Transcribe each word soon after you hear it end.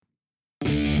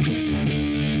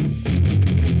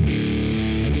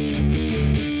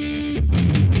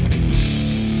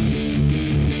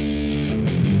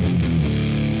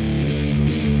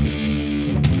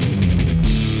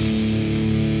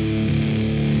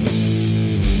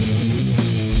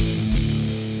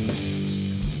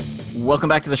Welcome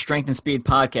back to the Strength and Speed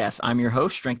Podcast. I'm your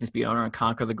host, Strength and Speed owner and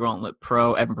Conquer the Gauntlet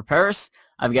Pro, Evan Perperis.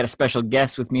 I've got a special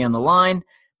guest with me on the line.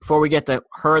 Before we get to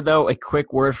her, though, a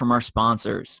quick word from our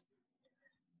sponsors.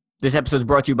 This episode is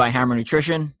brought to you by Hammer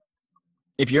Nutrition.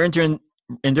 If you're into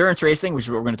endurance racing, which is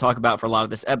what we're going to talk about for a lot of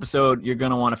this episode, you're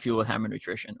going to want to fuel with Hammer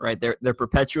Nutrition, right? Their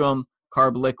Perpetuum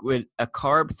carb liquid, a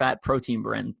carb fat protein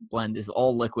blend is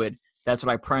all liquid. That's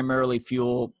what I primarily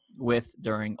fuel with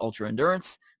during ultra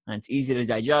endurance. And it's easy to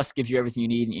digest, gives you everything you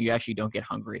need, and you actually don't get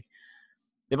hungry.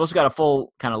 They've also got a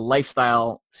full kind of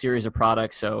lifestyle series of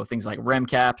products. So things like REM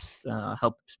caps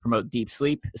helps promote deep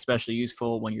sleep, especially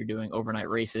useful when you're doing overnight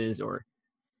races or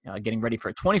getting ready for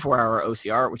a 24-hour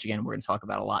OCR, which, again, we're going to talk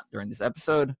about a lot during this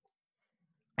episode.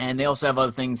 And they also have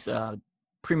other things,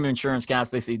 premium insurance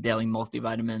caps, basically daily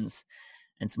multivitamins,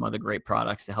 and some other great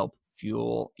products to help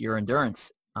fuel your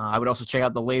endurance. I would also check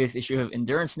out the latest issue of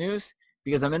Endurance News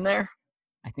because I'm in there.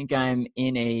 I think I'm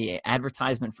in a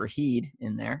advertisement for Heed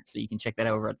in there, so you can check that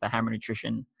over at the Hammer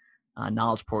Nutrition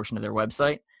knowledge portion of their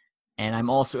website. And I'm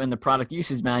also in the product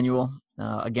usage manual,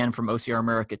 again, from OCR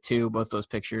America 2, both those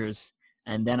pictures.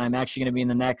 And then I'm actually going to be in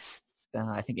the next,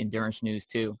 I think, Endurance News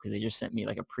too, because they just sent me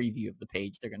like a preview of the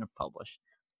page they're going to publish.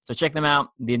 So check them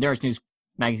out. The Endurance News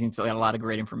magazine's got a lot of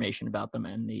great information about them,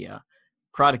 and the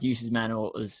product usage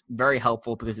manual is very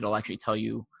helpful because it'll actually tell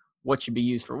you what should be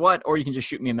used for what, or you can just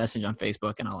shoot me a message on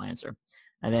Facebook and I'll answer.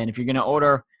 And then if you're going to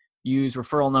order, use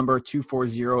referral number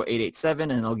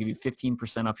 240887 and I'll give you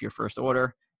 15% off your first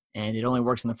order. And it only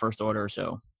works in the first order,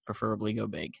 so preferably go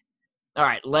big. All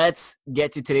right, let's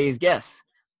get to today's guest.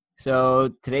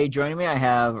 So today joining me, I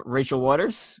have Rachel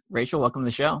Waters. Rachel, welcome to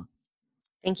the show.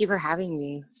 Thank you for having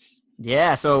me.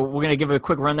 Yeah, so we're going to give a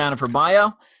quick rundown of her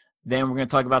bio. Then we're going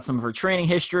to talk about some of her training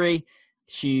history.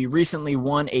 She recently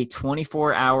won a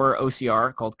 24-hour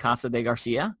OCR called Casa de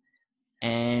Garcia.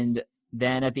 And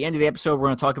then at the end of the episode, we're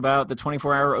going to talk about the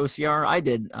 24-hour OCR I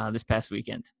did this past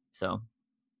weekend. So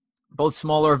both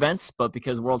smaller events, but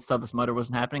because World's Toughest Mudder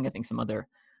wasn't happening, I think some other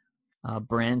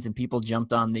brands and people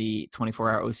jumped on the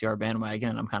 24-hour OCR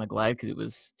bandwagon, and I'm kind of glad because it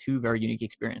was two very unique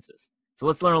experiences. So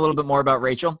let's learn a little bit more about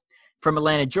Rachel. From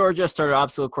Atlanta, Georgia, started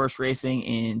obstacle course racing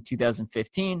in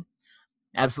 2015.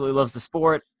 Absolutely loves the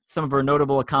sport. Some of her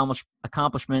notable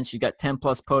accomplishments, she's got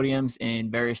 10-plus podiums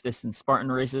in various distance Spartan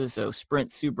races, so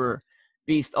sprint, super,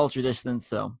 beast, ultra distance,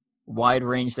 so wide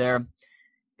range there.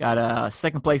 Got a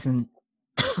second place in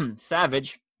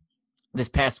Savage this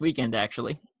past weekend,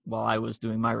 actually, while I was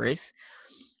doing my race.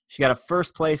 She got a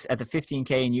first place at the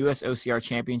 15K in U.S. OCR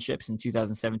Championships in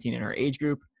 2017 in her age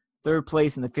group, third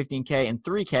place in the 15K and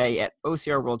 3K at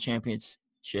OCR World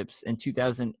Championships in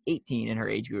 2018 in her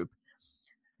age group.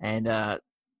 And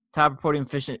top podium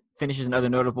finishes in other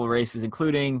notable races,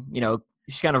 including,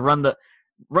 she kind of runs a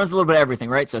little bit of everything,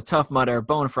 right? So Tough Mudder,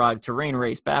 Bone Frog, Terrain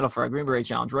Race, Battle Frog, Green Beret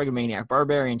Challenge, Rugged Maniac,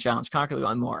 Barbarian Challenge, Conquer the,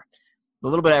 and more. A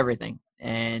little bit of everything.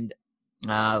 And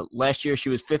last year she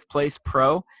was fifth place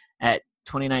pro at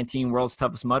 2019 World's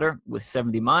Toughest Mudder with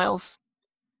 70 miles.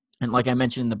 And like I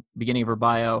mentioned in the beginning of her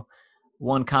bio,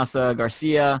 won Casa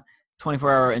Garcia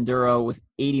 24-hour enduro with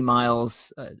 80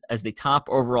 miles as the top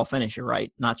overall finisher,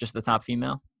 right? Not just the top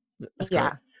female. That's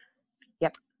correct.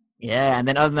 Yep. Yeah, and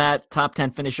then other than that, top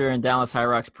 10 finisher in Dallas High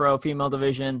Rocks Pro female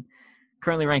division.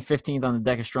 Currently ranked 15th on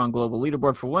the Deca Strong Global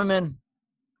Leaderboard for women.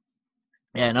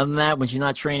 Yeah, and other than that, when she's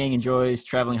not training, enjoys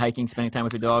traveling, hiking, spending time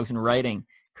with her dogs, and writing.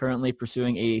 Currently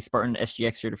pursuing a Spartan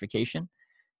SGX certification.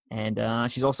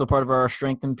 And she's also part of our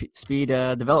Strength and Speed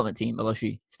development team, although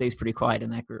she stays pretty quiet in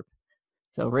that group.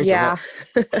 So, Rachel, yeah.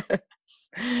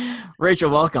 Rachel,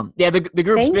 welcome. Yeah, the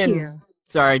group's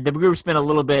Thank the group's been a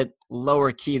little bit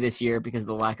lower key this year because of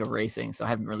the lack of racing, so I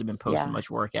haven't really been posting much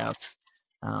workouts.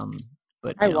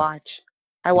 But I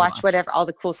watch whatever, all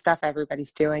the cool stuff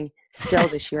everybody's doing still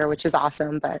this year, which is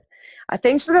awesome. But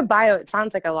thanks for the bio. It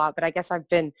sounds like a lot, but I guess I've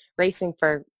been racing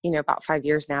for, about 5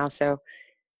 years now. So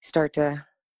start to,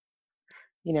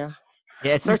 yeah,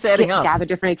 it starts adding up. Gather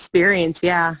different experience.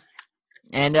 Yeah.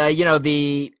 And,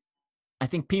 I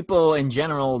think people in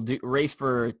general do race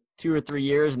for 2 or 3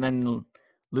 years and then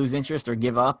lose interest or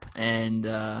give up. And,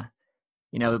 I'm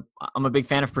a big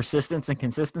fan of persistence and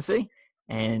consistency.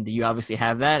 And you obviously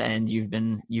have that, and you've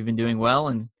been doing well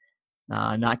and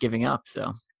not giving up.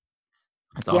 So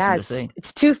that's awesome to see.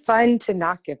 It's too fun to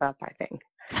not give up, I think.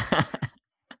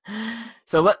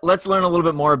 So let's learn a little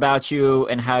bit more about you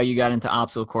and how you got into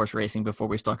obstacle course racing before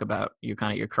we talk about your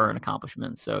current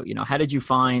accomplishments. So, how did you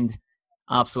find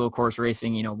obstacle course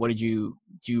racing? What did you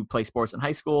play sports in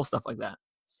high school, stuff like that?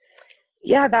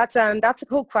 Yeah, that's a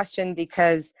cool question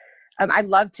because I'd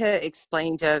love to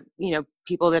explain to,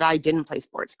 people that I didn't play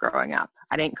sports growing up.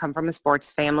 I didn't come from a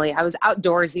sports family. I was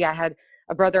outdoorsy. I had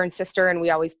a brother and sister, and we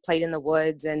always played in the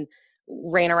woods and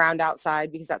ran around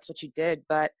outside because that's what you did.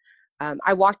 But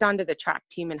I walked onto the track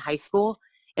team in high school,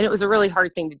 and it was a really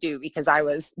hard thing to do because I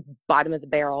was bottom of the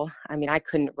barrel. I mean, I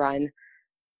couldn't run,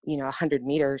 100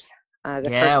 meters. The first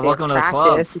day welcome of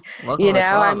practice, to the club. Welcome to the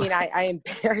club. I mean, I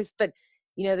embarrassed, but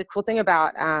the cool thing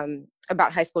about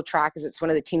high school track is it's one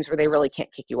of the teams where they really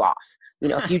can't kick you off.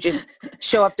 If you just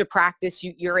show up to practice,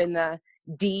 you're in the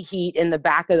D heat in the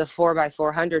back of the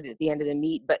 4x400 at the end of the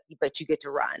meet, but you get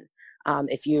to run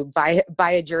if you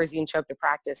buy a jersey and show up to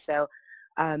practice. So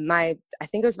I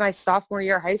think it was my sophomore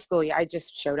year of high school. I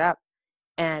just showed up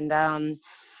and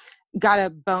got a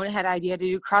bonehead idea to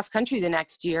do cross country the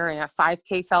next year, and a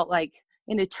 5K felt like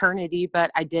an eternity, but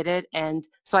I did it. And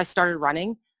so I started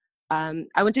running. I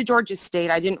went to Georgia State.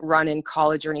 I didn't run in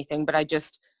college or anything, but I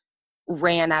just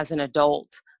ran as an adult.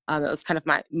 It was kind of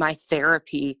my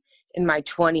therapy in my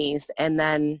 20s, and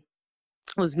then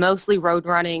it was mostly road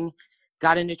running,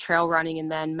 got into trail running, and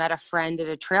then met a friend at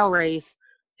a trail race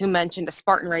who mentioned a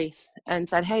Spartan race and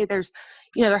said, hey, there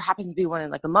happens to be one in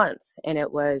like a month. And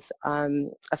it was a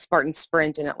Spartan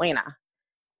sprint in Atlanta.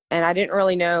 And I didn't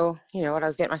really know, what I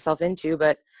was getting myself into,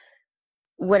 but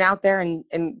went out there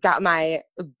and got my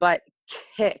butt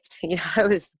kicked. I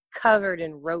was covered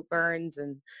in rope burns.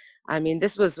 And I mean,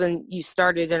 this was when you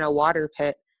started in a water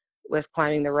pit with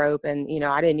climbing the rope. And,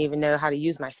 I didn't even know how to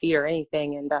use my feet or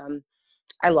anything. And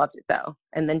I loved it though.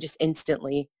 And then just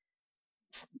instantly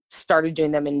started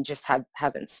doing them and just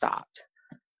haven't stopped.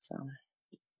 So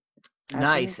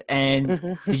nice.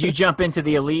 And did you jump into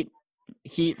the elite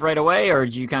heat right away, or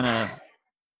did you kind of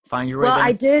find your way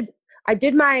there? I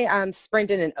did my sprint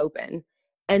in an open,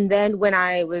 and then when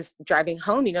I was driving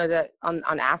home, that on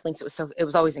Athlinks, it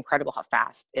was always incredible how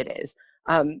fast it is.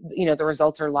 The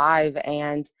results are live,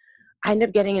 and I ended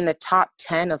up getting in the top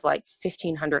 10 of like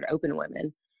 1,500 open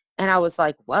women, and I was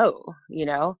like, whoa,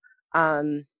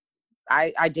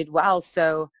 I did well.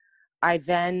 So I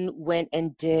then went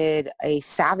and did a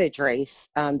Savage race.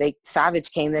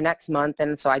 Savage came the next month,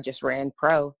 and so I just ran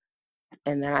pro.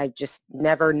 And then I just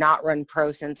never not run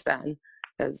pro since then,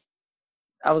 because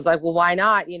I was like, well, why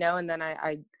not? And then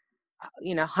I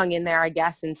hung in there, I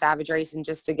guess, in Savage race, and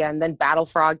just again, then Battle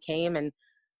Frog came, and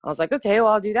I was like, okay,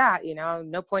 well, I'll do that.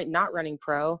 No point not running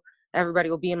pro. Everybody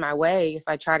will be in my way if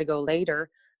I try to go later,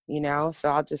 so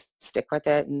I'll just stick with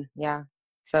it. And yeah.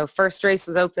 So first race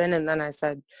was open, and then I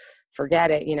said,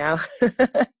 forget it,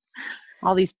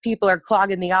 all these people are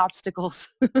clogging the obstacles.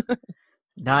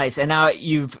 Nice. And now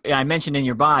I mentioned in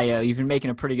your bio, you've been making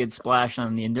a pretty good splash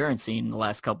on the endurance scene in the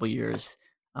last couple of years.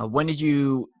 When did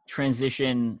you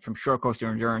transition from short course to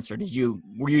endurance, or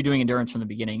were you doing endurance from the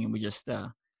beginning and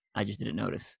I just didn't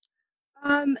notice?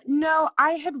 No,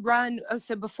 I had run,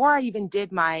 so before I even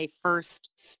did my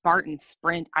first Spartan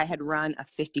sprint, I had run a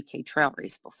 50K trail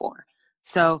race before.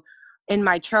 So in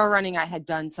my trail running, I had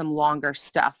done some longer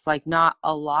stuff, like not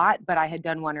a lot, but I had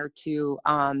done one or two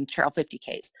trail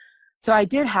 50Ks. So I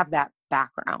did have that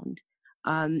background.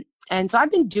 And so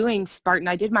I've been doing Spartan.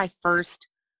 I did my first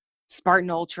Spartan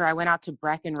Ultra. I went out to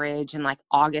Breckenridge in like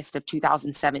August of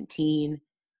 2017.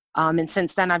 And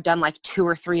since then, I've done like 2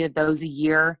 or 3 of those a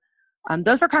year.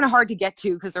 Those are kind of hard to get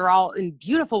to because they're all in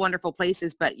beautiful, wonderful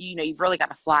places, but you've really got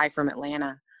to fly from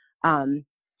Atlanta.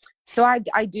 So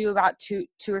I do about two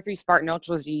or 3 Spartan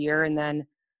Ultras a year. And then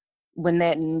when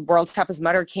that World's Toughest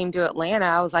Mudder came to Atlanta,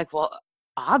 I was like, well,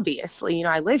 obviously,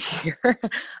 I live here.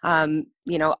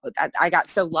 I got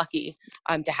so lucky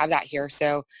to have that here.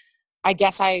 So I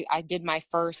guess I did my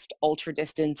first ultra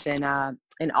distance in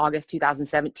August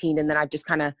 2017, and then I've just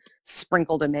kind of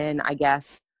sprinkled them in, I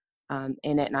guess,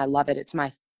 in it, and I love it. It's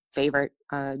my favorite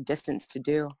distance to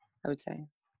do, I would say.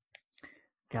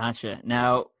 Gotcha.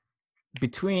 Now,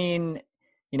 between,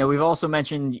 we've also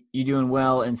mentioned you doing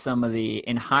well in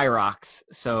in high rocks.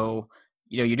 So,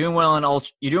 you're doing well in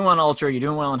ultra, you're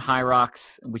doing well in high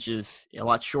rocks, which is a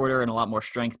lot shorter and a lot more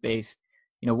strength based.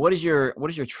 What does your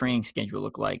training schedule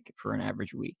look like for an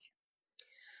average week?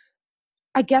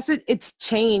 I guess it's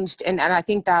changed. And I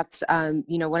think that's,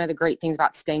 one of the great things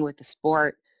about staying with the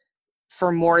sport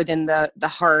for more than the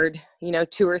hard,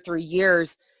 2 or 3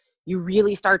 years, you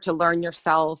really start to learn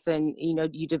yourself, and,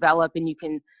 you develop, and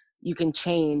you can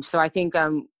change. So I think,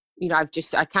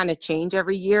 I kind of change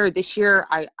every year. This year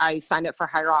I signed up for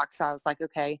high rocks. So I was like,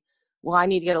 okay, well, I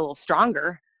need to get a little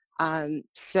stronger.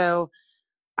 So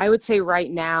I would say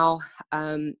right now,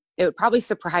 it would probably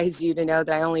surprise you to know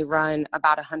that I only run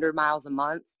about 100 miles a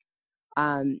month.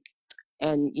 And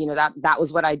that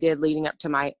was what I did leading up to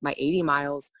my 80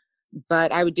 miles.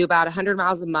 but I would do about 100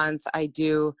 miles a month. I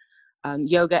do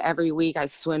yoga every week. I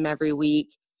swim every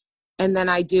week. And then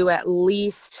I do at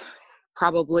least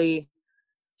probably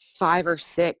 5 or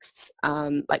 6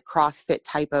 like CrossFit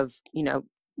type of,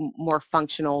 more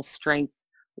functional strength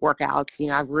workouts.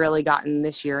 I've really gotten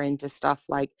this year into stuff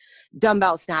like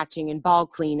dumbbell snatching and ball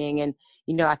cleaning. And,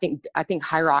 I think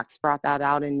Hyrox brought that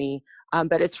out in me.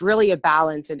 But it's really a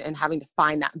balance, and having to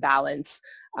find that balance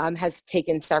has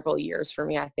taken several years for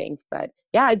me, I think. But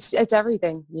yeah, it's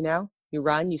everything, you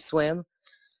run, you swim,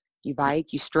 you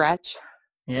bike, you stretch,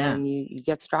 and you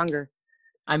get stronger.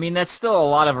 I mean, that's still a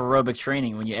lot of aerobic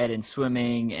training when you add in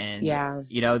swimming and,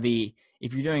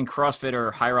 if you're doing CrossFit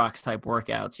or Hyrox type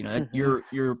workouts,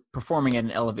 you're performing at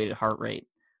an elevated heart rate.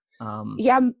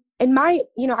 And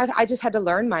I just had to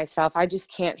learn myself. I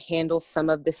just can't handle some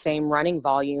of the same running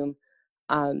volume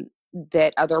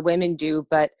that other women do,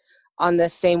 but on the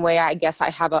same way, I guess I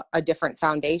have a different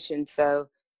foundation. So,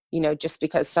 just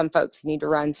because some folks need to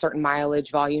run certain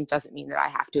mileage volume doesn't mean that I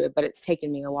have to, but it's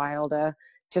taken me a while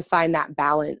to find that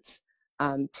balance,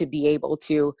 to be able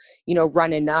to,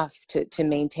 run enough to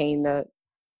maintain the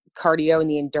cardio and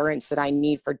the endurance that I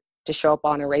need to show up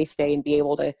on a race day and be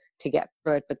able to get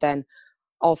through it. But then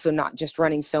also not just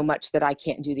running so much that I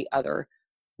can't do the other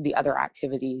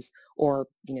activities or,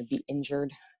 be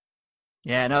injured.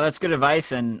 Yeah, no, that's good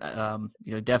advice. And,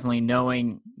 definitely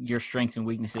knowing your strengths and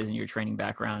weaknesses and your training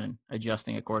background and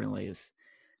adjusting accordingly is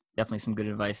definitely some good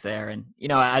advice there. And,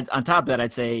 on top of that,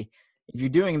 I'd say if you're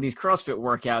doing these CrossFit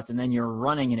workouts and then you're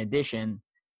running in addition,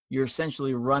 you're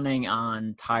essentially running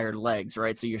on tired legs,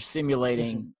 right? So you're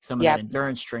simulating some of that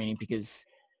endurance training because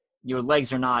your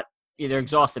legs are not either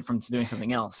exhausted from doing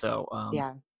something else. So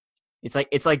it's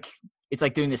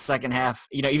like doing the second half,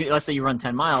 even let's say you run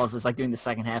 10 miles, it's like doing the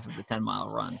second half of the 10-mile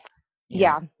run.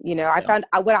 I found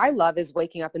what I love is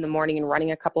waking up in the morning and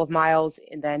running a couple of miles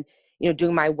and then,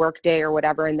 doing my work day or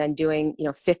whatever, and then doing,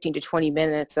 15 to 20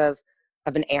 minutes of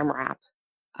an AMRAP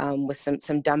with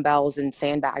some dumbbells and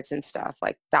sandbags and stuff,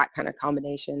 like that kind of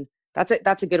combination. That's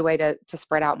a good way to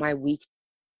spread out my week,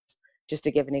 just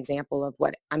to give an example of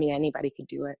anybody could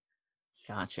do it.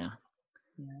 Gotcha.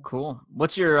 Yeah. Cool.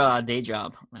 What's your day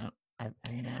job? I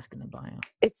didn't ask in the bio.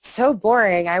 It's so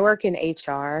boring. I work in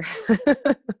HR.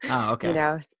 Oh,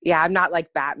 okay. I'm not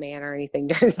like Batman or anything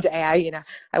during the day.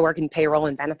 I work in payroll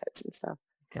and benefits and stuff.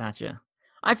 Gotcha.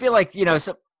 I feel like,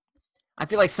 I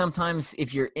feel like sometimes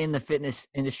if you're in the fitness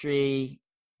industry,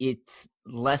 it's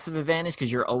less of an advantage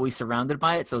because you're always surrounded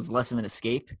by it. So it's less of an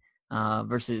escape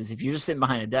versus if you're just sitting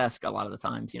behind a desk a lot of the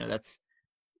times, that's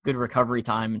good recovery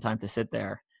time and time to sit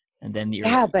there. And then your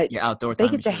outdoor time.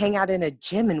 They get to hang out in a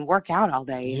gym and work out all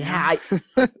day. Yeah.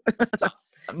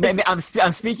 Maybe I'm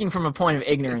speaking from a point of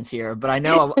ignorance here, but I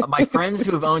know my friends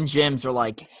who have owned gyms are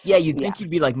like, you'd think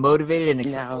you'd be like motivated and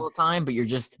excited all the time, but you're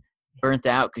just burnt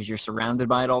out because you're surrounded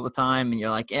by it all the time. And you're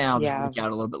like, I'll just work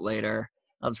out a little bit later.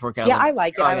 I'll just work out. Yeah, I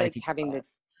like it. I like having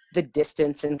the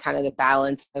distance and kind of the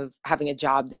balance of having a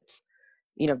job that's,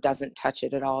 doesn't touch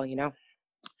it at all,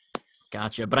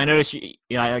 Gotcha. But I noticed,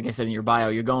 like I said in your bio,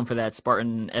 you're going for that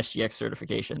Spartan SGX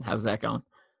certification. How's that going?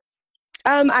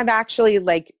 I've actually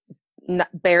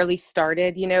barely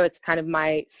started. It's kind of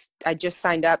I just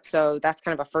signed up. So that's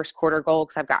kind of a first quarter goal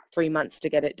because I've got 3 months to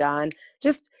get it done.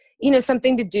 Just,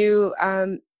 something to do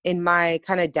in my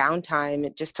kind of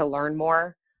downtime just to learn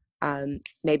more,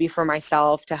 maybe for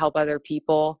myself, to help other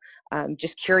people.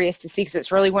 Just curious to see because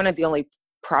it's really one of the only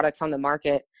products on the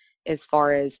market as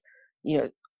far as,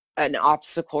 an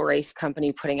obstacle race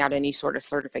company putting out any sort of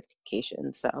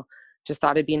certification. So just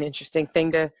thought it'd be an interesting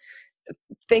thing to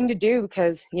do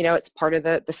because, it's part of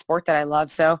the sport that I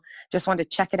love. So just wanted to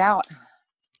check it out.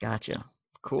 Gotcha.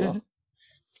 Cool. Mm-hmm.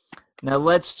 Now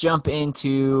let's jump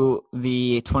into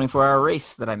the 24-hour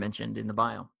race that I mentioned in the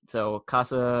bio. So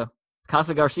Casa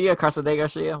de Garcia.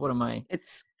 What am I?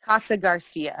 It's Casa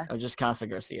Garcia. Oh, just Casa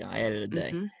Garcia. I added a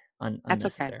day. Mm-hmm. That's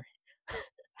okay.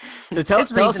 So tell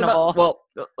us about,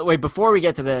 wait, before we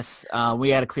get to this, we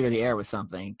got to clear the air with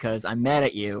something because I'm mad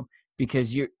at you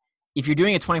because if you're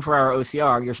doing a 24-hour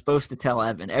OCR, you're supposed to tell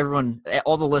Evan.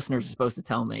 All the listeners are supposed to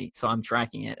tell me, so I'm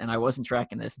tracking it, and I wasn't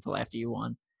tracking this until after you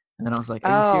won. And then I was like,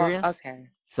 are you serious? Okay.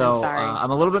 So I'm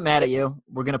a little bit mad at you.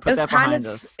 We're going to put that behind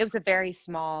us. It was a very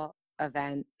small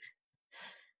event.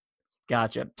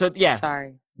 Gotcha. So, yeah.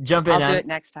 Sorry. Jump in. I'll do it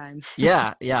next time.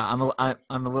 Yeah. I'm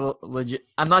a little legit.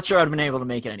 I'm not sure I'd have been able to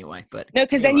make it anyway, but no,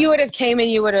 because then you would have came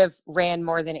and you would have ran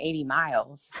more than 80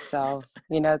 miles. So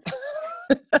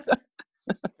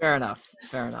Fair enough.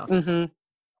 Mm-hmm.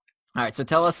 All right. So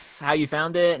tell us how you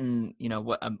found it, and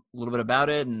what a little bit about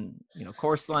it, and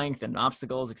course length and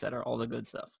obstacles, etc. All the good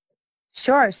stuff.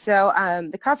 Sure. So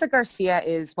the Casa Garcia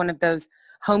is one of those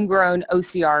homegrown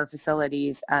OCR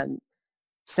facilities.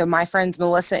 So my friends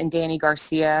Melissa and Danny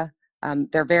Garcia,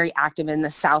 they're very active in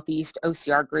the Southeast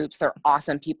OCR groups. They're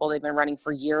awesome people. They've been running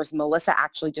for years. Melissa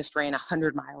actually just ran a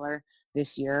 100-miler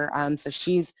this year. So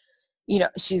she's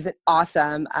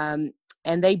awesome.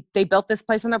 And they built this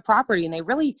place on their property, and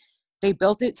they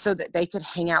built it so that they could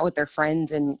hang out with their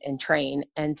friends and train.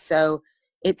 And so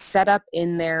it's set up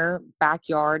in their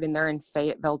backyard, and they're in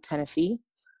Fayetteville, Tennessee.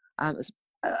 It was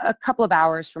a couple of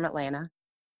hours from Atlanta.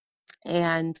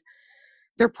 And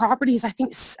their property is, I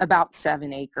think, about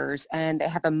 7 acres, and they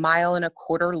have a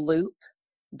 1.25-mile loop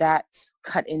that's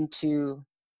cut into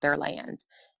their land.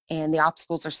 And the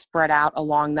obstacles are spread out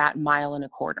along that 1.25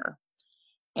 miles.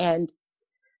 And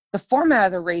the format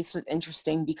of the race was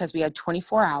interesting because we had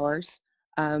 24 hours.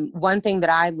 One thing that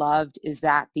I loved is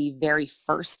that the very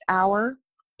first hour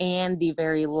and the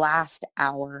very last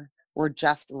hour were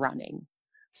just running.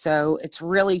 So it's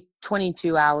really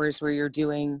 22 hours where you're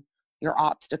doing your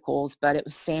obstacles, but it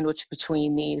was sandwiched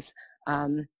between these,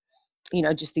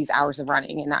 just these hours of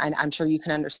running. And I'm sure you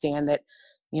can understand that,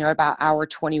 about hour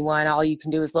 21, all you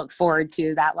can do is look forward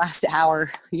to that last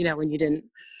hour, when you didn't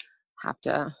have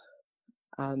to,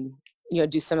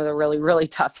 do some of the really, really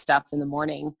tough stuff in the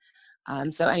morning.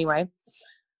 So anyway,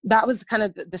 that was kind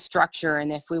of the structure.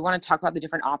 And if we want to talk about the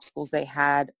different obstacles they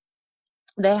have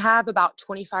about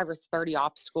 25 or 30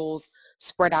 obstacles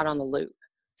spread out on the loop.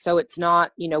 So it's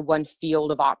not, one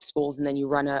field of obstacles and then you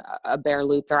run a bare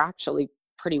loop. They're actually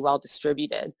pretty well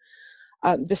distributed.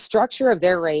 The structure of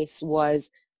their race was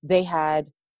they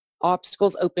had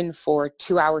obstacles open for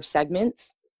 2-hour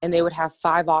segments, and they would have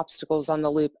 5 obstacles on the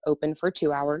loop open for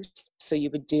 2 hours. So you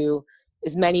would do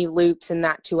as many loops in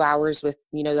that 2 hours with,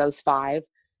 those 5.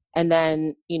 And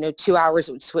then, 2 hours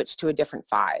would switch to a different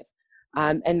 5.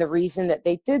 And the reason that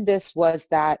they did this was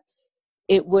that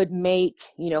it would make,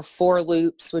 4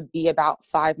 loops would be about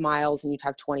 5 miles, and you'd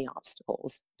have 20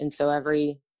 obstacles. And so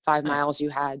every 5 miles you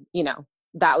had,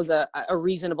 that was a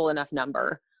reasonable enough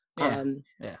number.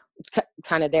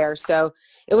 Kind of there. So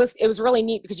it was really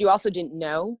neat because you also didn't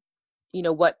know,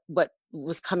 what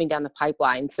was coming down the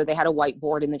pipeline. So they had a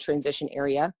whiteboard in the transition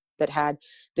area that had,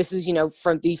 this is,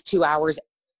 from these 2 hours,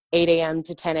 8 a.m.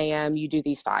 to 10 a.m., you do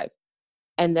these 5.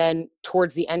 And then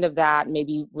towards the end of that,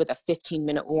 maybe with a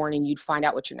 15-minute warning, you'd find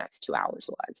out what your next 2 hours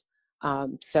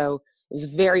was. So it was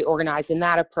very organized in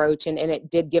that approach. And it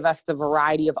did give us the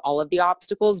variety of all of the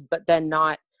obstacles, but then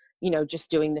not, just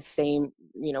doing the same,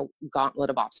 gauntlet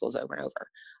of obstacles over and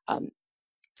over.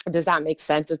 Does that make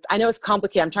sense? I know it's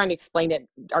complicated. I'm trying to explain it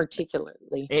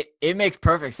articulately. It makes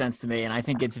perfect sense to me. And I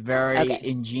think it's a very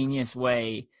ingenious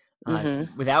way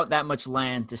without that much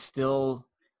land to still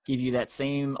give you that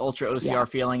same ultra OCR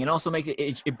feeling, and also makes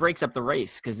it breaks up the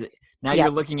race because now you're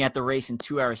looking at the race in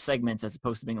 2-hour segments as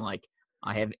opposed to being like,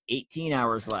 I have 18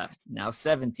 hours left, now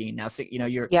 17, now 6.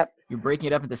 You're breaking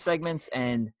it up into segments,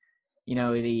 and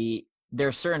there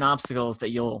are certain obstacles that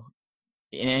you'll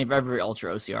in every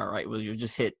ultra OCR, right? Well, you'll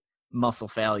just hit muscle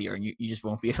failure, and you just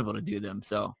won't be able to do them.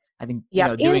 So I think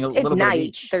doing a little bit of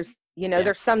each. There's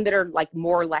there's some that are like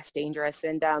more or less dangerous,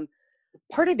 and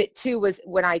part of it too was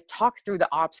when I talk through the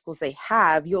obstacles they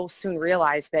have, you'll soon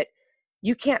realize that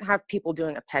you can't have people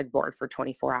doing a pegboard for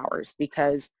 24 hours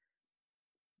because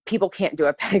people can't do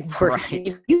a pegboard.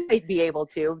 Right. You might be able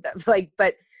to,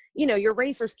 but your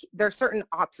racers, there's certain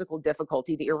obstacle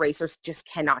difficulty that your racers just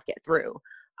cannot get through,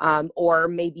 or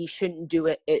maybe shouldn't do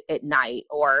it at night,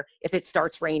 or if it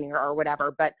starts raining or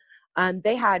whatever. But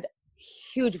they had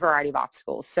huge variety of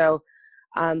obstacles. So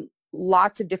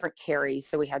lots of different carries.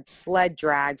 So we had sled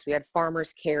drags, we had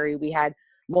farmer's carry, we had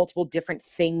multiple different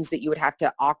things that you would have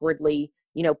to awkwardly,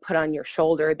 put on your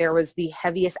shoulder. There was the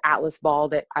heaviest Atlas ball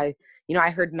that I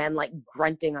heard men like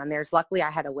grunting on theirs. Luckily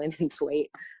I had a women's weight.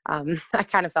 I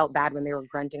kind of felt bad when they were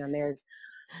grunting on theirs.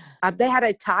 They had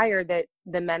a tire that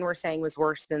the men were saying was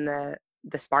worse than the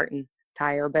Spartan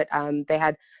tire, but they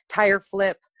had tire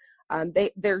flip.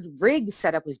 Their rig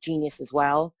setup was genius as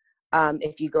well.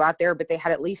 If you go out there, but they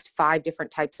had at least 5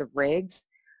 different types of rigs.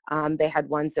 They had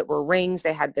ones that were rings.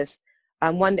 They had this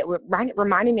one that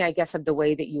reminded me, I guess, of the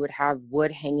way that you would have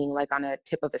wood hanging like on a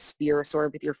tip of a spear, sort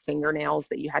of with your fingernails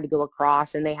that you had to go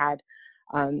across. And they had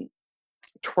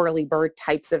twirly bird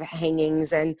types of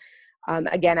hangings, and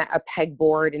again, a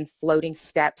pegboard and floating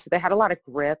steps. So they had a lot of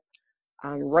grip,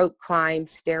 rope climb,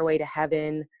 stairway to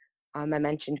heaven. I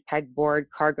mentioned pegboard,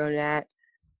 cargo net.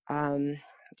 I'm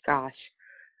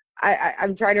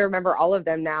trying to remember all of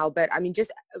them now, but I mean,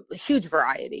 just a huge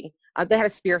variety. They had a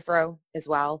spear throw as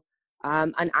well,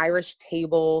 an Irish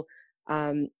table,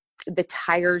 the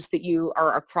tires that you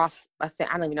are across I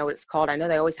don't even know what it's called. I know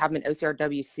they always have them in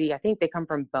OCRWC. I think they come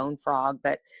from Bone Frog,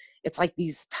 but it's like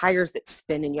these tires that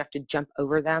spin and you have to jump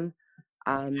over them.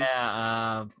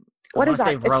 What is that?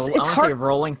 I want to say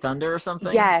Rolling Thunder or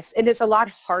something. Yes, and it's a lot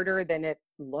harder than it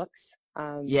looks.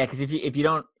 Yeah, because if you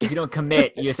don't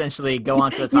commit, you essentially go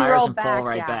onto the tires and fall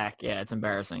right back. Yeah, it's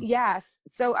embarrassing. Yes.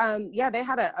 So they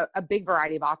had a big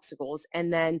variety of obstacles,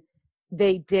 and then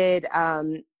they did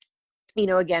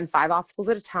again 5 obstacles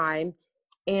at a time,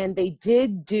 and they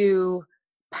did do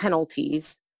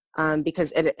penalties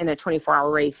because in a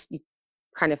 24-hour race you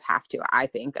kind of have to. I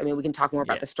think. I mean, we can talk more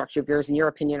about the structure of yours and your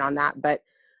opinion on that, but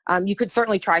you could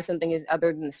certainly try something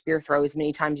other than the spear throw as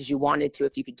many times as you wanted to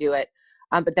if you could do it.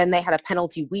 But then they had a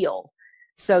penalty wheel.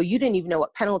 So you didn't even know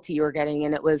what penalty you were getting.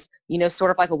 And it was, sort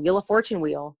of like a Wheel of Fortune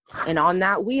wheel. And on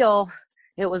that wheel,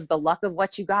 it was the luck of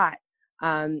what you got.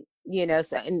 So,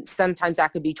 and sometimes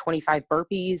that could be 25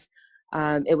 burpees.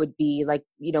 It would be like,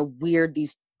 weird,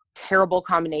 these terrible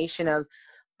combination of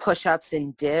push-ups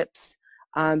and dips.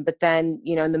 But then,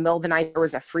 in the middle of the night, there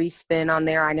was a free spin on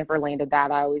there. I never landed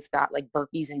that. I always got like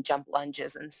burpees and jump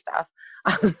lunges and stuff.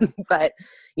 But,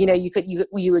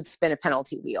 you would spin a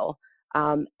penalty wheel.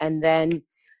 And then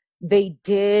they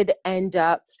did end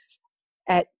up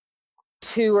at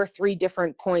 2 or 3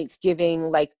 different points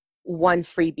giving like one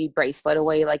freebie bracelet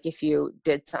away, like if you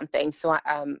did something. So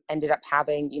I ended up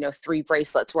having, 3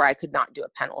 bracelets where I could not do a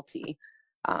penalty.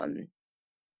 And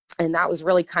that was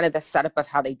really kind of the setup of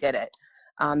how they did it.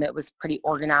 It was pretty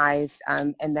organized.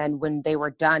 And then when they were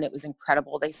done, it was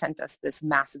incredible. They sent us this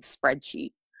massive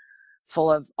spreadsheet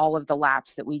full of all of the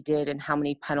laps that we did and how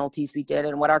many penalties we did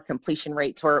and what our completion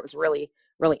rates were. It was really,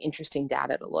 really interesting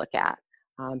data to look at.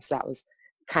 So that was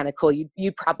kind of cool.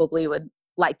 You probably would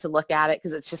like to look at it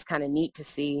because it's just kind of neat to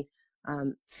see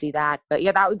that. But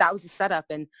yeah, that was the setup.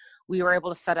 And we were able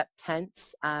to set up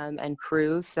tents and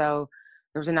crews. So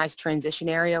there was a nice transition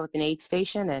area with an aid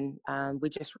station, and we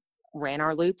just ran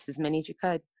our loops, as many as you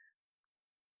could.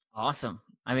 Awesome.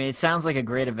 I mean, it sounds like a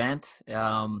great event.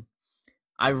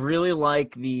 I really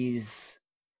like these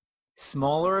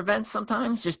smaller events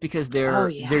sometimes just because they're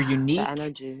unique. The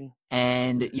energy.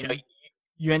 And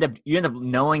you end up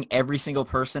knowing every single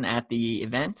person at the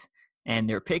event and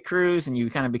their pit crews, and you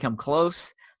kind of become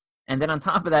close. And then on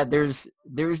top of that, there's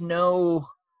no,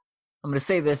 I'm going to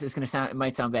say this, it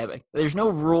might sound bad, but there's no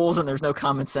rules and there's no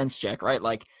common sense check, right?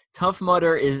 Like Tough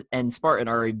Mudder and Spartan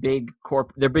are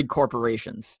they're big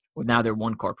corporations. Well, now they're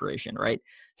one corporation, right?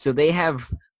 So they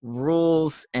have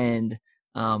rules and,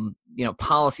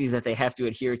 policies that they have to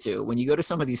adhere to. When you go to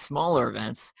some of these smaller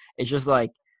events, it's just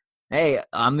like, hey,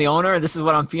 I'm the owner, this is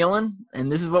what I'm feeling,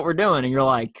 and this is what we're doing. And you're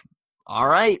like, all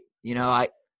right,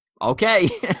 okay.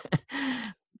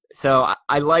 So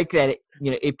I like that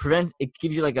it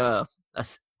gives you like a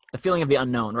feeling of the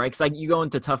unknown, right? Because like you go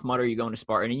into Tough Mudder, you go into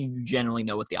Spartan, and you generally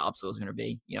know what the obstacle is going to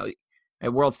be.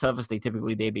 At World's Toughest, they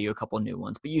typically debut a couple of new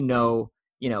ones, but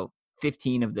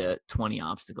 15 of the 20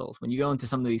 obstacles. When you go into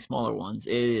some of these smaller ones,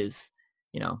 it is,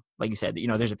 like you said,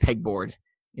 there's a pegboard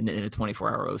in a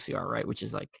 24-hour OCR, right? Which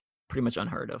is like pretty much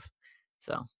unheard of.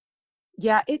 So.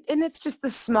 Yeah, and it's just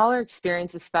the smaller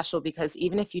experience is special because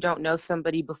even if you don't know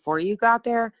somebody before you got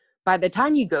there, by the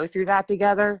time you go through that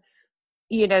together,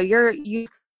 you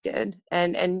did,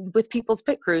 and with people's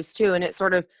pit crews too, and it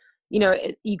sort of,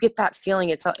 you get that feeling.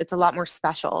 It's a lot more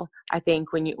special, I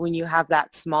think, when you have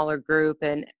that smaller group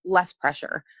and less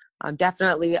pressure.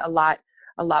 Definitely a lot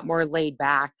more laid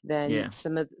back than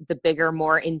some of the bigger,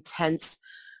 more intense,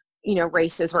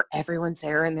 races where everyone's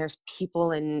there and there's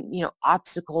people and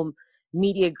obstacle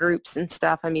media groups and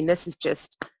stuff. I mean, this is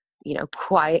just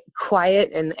quiet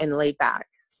and laid back.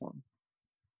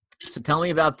 So tell me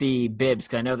about the bibs,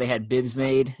 because I know they had bibs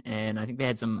made, and I think they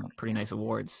had some pretty nice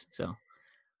awards. So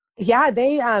yeah,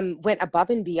 they went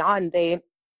above and beyond. They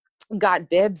got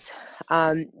bibs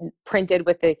printed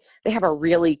with they have a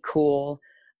really cool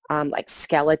like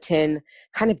skeleton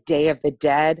kind of Day of the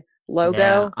Dead logo.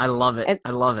 Yeah, I love it. I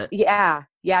love it. Yeah,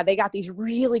 they got these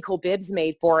really cool bibs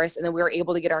made for us, and then we were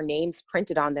able to get our names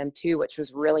printed on them too, which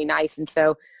was really nice. And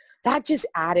so that just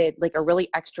added like a really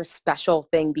extra special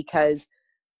thing because,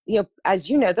 as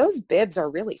you know, those bibs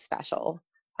are really special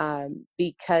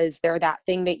because they're that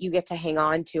thing that you get to hang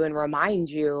on to and remind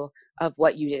you of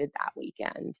what you did that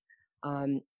weekend.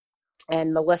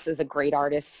 And Melissa's a great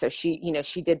artist, so she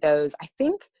did those. I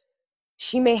think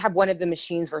she may have one of the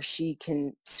machines where she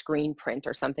can screen print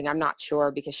or something. I'm not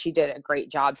sure because she did a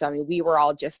great job. So, I mean, we were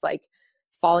all just like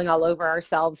falling all over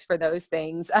ourselves for those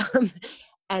things.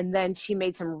 And then she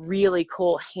made some really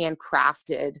cool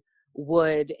handcrafted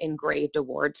wood engraved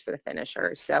awards for the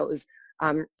finishers. So it was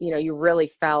you really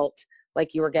felt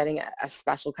like you were getting a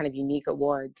special kind of unique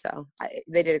award. So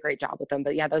they did a great job with them.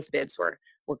 But yeah, those bibs were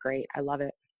great. I love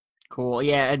it. Cool.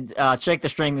 Yeah, and check the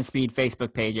Strength and Speed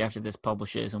Facebook page after this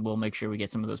publishes, and we'll make sure we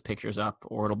get some of those pictures up,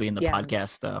 or it'll be in the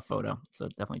podcast photo. So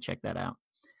definitely check that out.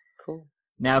 Cool.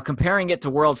 Now, comparing it to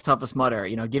World's Toughest Mudder,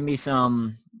 give me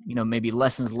some, maybe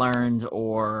lessons learned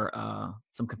or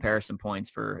some comparison points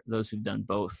for those who've done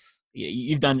both.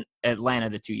 You've done Atlanta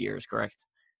the 2 years, correct?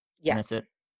 Yes. And that's it?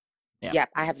 Yeah. Yep,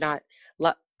 I have not.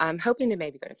 I'm hoping to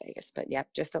maybe go to Vegas, but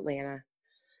just Atlanta.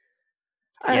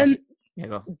 Yes. Yeah,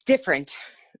 go. Different,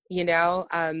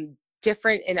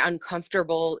 different and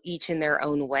uncomfortable each in their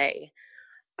own way.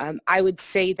 I would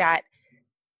say that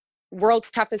World's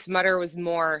Toughest Mudder was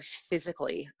more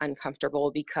physically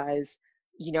uncomfortable because,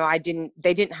 they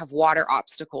didn't have water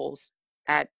obstacles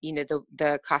at,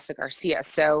 the Casa Garcia.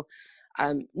 So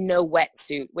no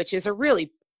wetsuit, which is a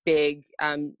really big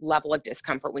level of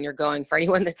discomfort when you're going. For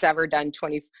anyone that's ever done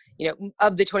 20,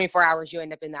 of the 24 hours, you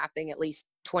end up in that thing at least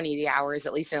 20 hours,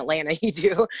 at least in Atlanta you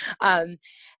do.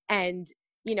 And,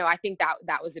 I think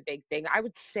that was a big thing. I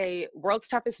would say World's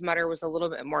Toughest Mudder was a little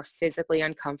bit more physically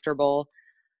uncomfortable.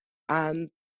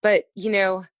 But,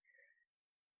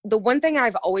 the one thing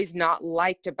I've always not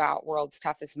liked about World's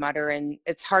Toughest Mudder, and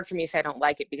it's hard for me to say I don't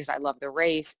like it because I love the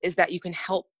race, is that you can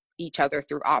help each other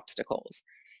through obstacles.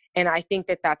 And I think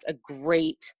that that's a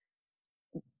great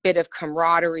bit of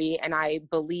camaraderie. And I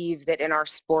believe that in our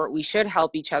sport, we should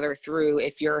help each other through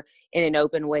if you're in an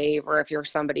open wave or if you're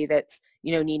somebody that's,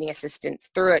 needing assistance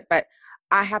through it. But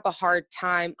I have a hard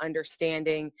time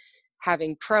understanding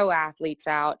having pro athletes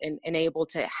out and able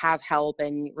to have help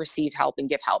and receive help and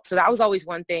give help. So that was always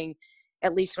one thing,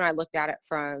 at least when I looked at it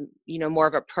from, more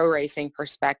of a pro racing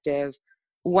perspective,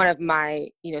 one of my,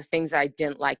 things I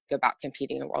didn't like about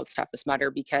competing in World's Toughest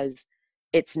Mudder, because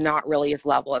it's not really as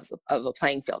level of a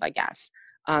playing field, I guess,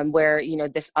 where,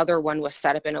 this other one was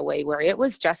set up in a way where it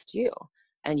was just you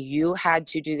and you had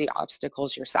to do the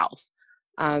obstacles yourself.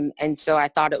 And so I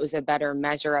thought it was a better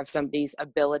measure of somebody's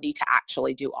ability to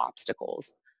actually do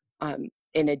obstacles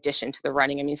in addition to the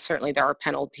running. I mean, certainly there are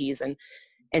penalties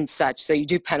and such, so you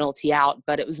do penalty out,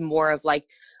 but it was more of like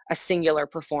a singular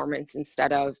performance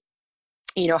instead of,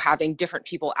 having different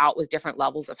people out with different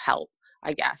levels of help,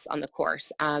 I guess, on the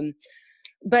course.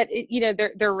 But,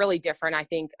 they're really different. I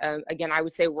think, again, I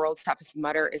would say World's Toughest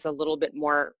Mudder is a little bit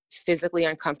more physically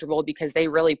uncomfortable because they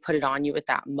really put it on you with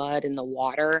that mud and the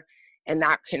water. And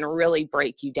that can really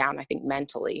break you down, I think,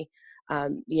 mentally.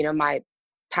 My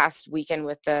past weekend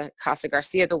with the Casa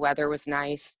Garcia, the weather was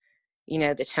nice.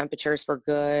 The temperatures were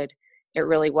good. It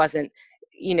really wasn't,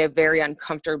 very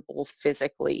uncomfortable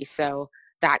physically. So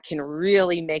that can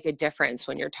really make a difference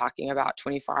when you're talking about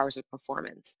 24 hours of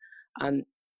performance.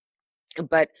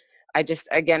 But I just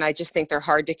think they're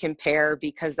hard to compare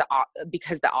because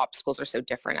the obstacles are so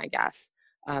different, I guess.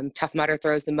 Tough Mudder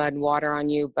throws the mud and water on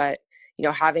you, but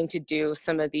having to do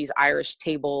some of these Irish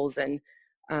tables and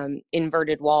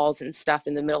inverted walls and stuff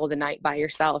in the middle of the night by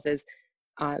yourself is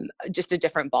just a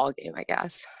different ballgame, I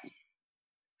guess.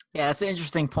 Yeah, that's an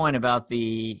interesting point about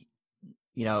the,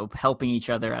 helping each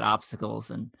other at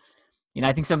obstacles. And,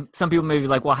 I think some people may be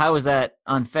like, well, how is that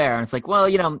unfair? And it's like, well,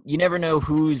 you never know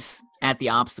who's at the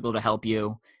obstacle to help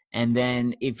you. And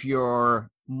then if you're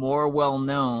more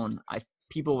well-known,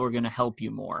 people are going to help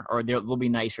you more, or they'll be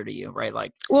nicer to you, right?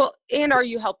 Like, well, and are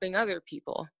you helping other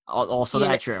people? Also,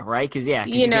 that's true, right? Because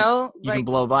you can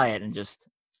blow by it and just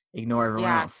ignore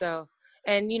everyone else. So,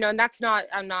 and and that's not.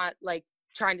 I'm not like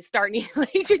trying to start any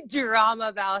like drama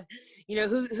about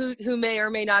who may or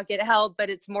may not get help, but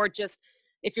it's more just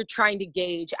if you're trying to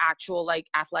gauge actual like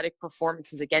athletic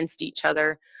performances against each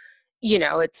other,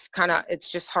 it's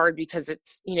just hard because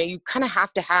it's you kind of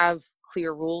have to have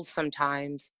clear rules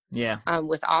sometimes. Yeah.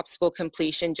 With obstacle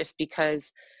completion, just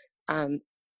because,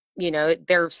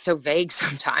 they're so vague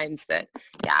sometimes that,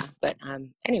 but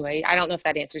anyway, I don't know if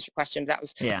that answers your question. That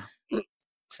was,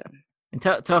 so. And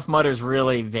Tough Mudder's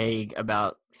really vague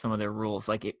about some of their rules.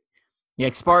 Like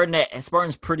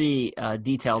Spartan's pretty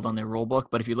detailed on their rule book,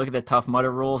 but if you look at the Tough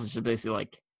Mudder rules, it's just basically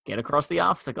like, get across the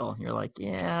obstacle. You're like,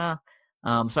 yeah.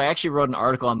 So I actually wrote an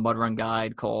article on Mud Run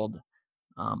Guide called,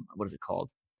 what is it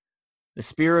called? The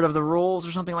Spirit of the Rules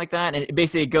or something like that. And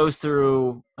it goes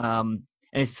through, and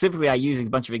specifically I use a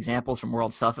bunch of examples from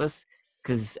World's Toughest,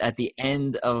 because at the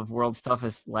end of World's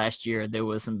Toughest last year, there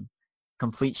was some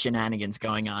complete shenanigans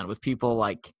going on with people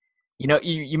like, you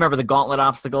remember the gauntlet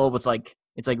obstacle with like,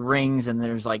 it's like rings and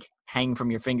there's like hang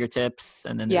from your fingertips.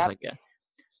 And then there's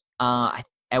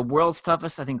at World's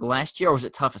Toughest, I think last year, or was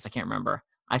it Toughest? I can't remember.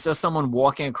 I saw someone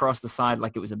walking across the side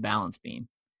like it was a balance beam.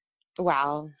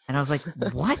 Wow. And I was like,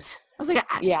 what? I was like,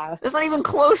 Yeah. that's not even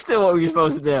close to what we were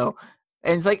supposed to do.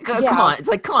 And it's like, come Yeah. on. It's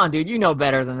like, come on, dude, you know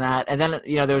better than that. And then,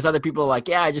 there was other people like,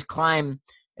 yeah, I just climb,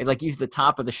 they like use the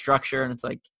top of the structure. And it's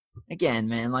like, again,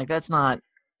 man, like it's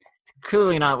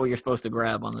clearly not what you're supposed to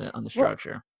grab on the Well,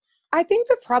 structure. I think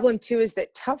the problem too is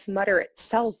that Tough Mudder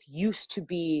itself used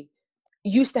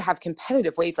to have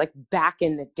competitive waves like back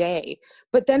in the day,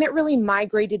 but then it really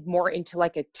migrated more into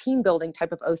like a team building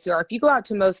type of OCR. If you go out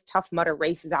to most Tough Mudder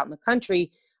races out in the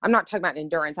country, I'm not talking about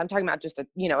endurance. I'm talking about just a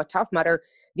Tough Mudder.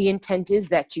 The intent is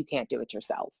that you can't do it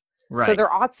yourself. Right. So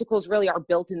their obstacles really are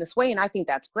built in this way. And I think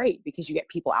that's great because you get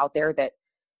people out there that,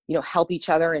 help each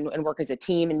other and work as a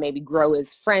team and maybe grow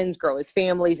as friends, grow as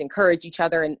families, encourage each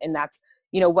other. And that's,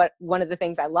 what one of the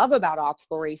things I love about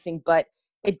obstacle racing, but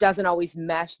it doesn't always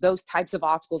mesh. Those types of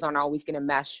obstacles aren't always going to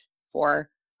mesh for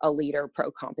a leader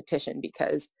pro competition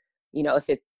because, if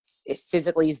it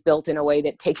physically is built in a way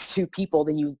that takes two people,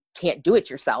 then you can't do it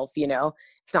yourself.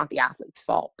 It's not the athlete's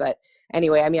fault. But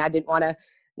anyway, I mean, I didn't want to,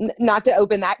 not to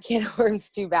open that can of worms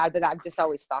too bad, but I've just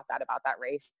always thought that about that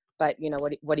race. But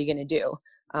what are you going to do?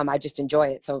 I just enjoy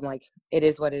it. So I'm like, it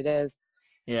is what it is.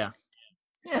 Yeah.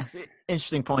 Yeah.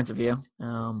 Interesting points of view.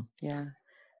 Yeah.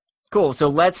 Cool. So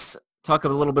let's talk a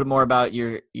little bit more about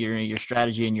your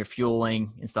strategy and your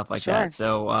fueling and stuff like that.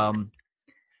 So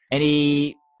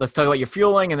let's talk about your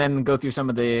fueling and then go through some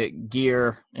of the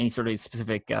gear, any sort of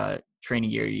specific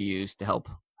training gear you use to help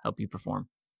you perform.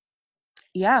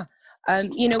 Yeah.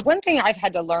 One thing I've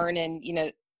had to learn, and,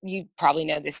 you probably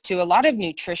know this too, a lot of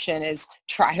nutrition is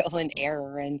trial and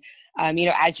error. And,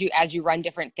 as you run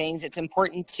different things, it's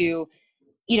important to,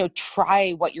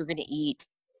 try what you're going to eat,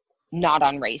 not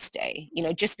on race day.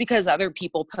 Just because other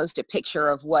people post a picture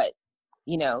of what,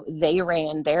 they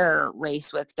ran their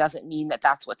race with doesn't mean that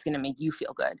that's what's going to make you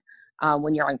feel good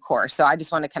when you're on course. So I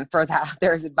just want to kind of throw that out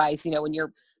there as advice, when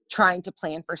you're trying to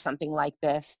plan for something like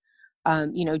this,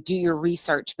 do your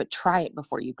research, but try it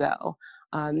before you go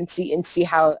and see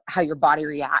how your body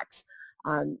reacts.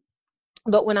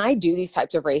 But when I do these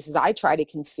types of races, I try to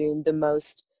consume the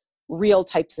most real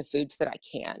types of foods that I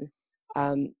can.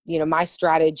 My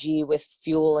strategy with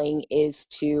fueling is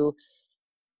to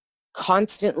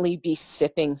constantly be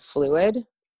sipping fluid,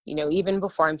 even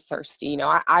before I'm thirsty.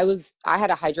 I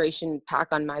had a hydration pack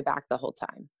on my back the whole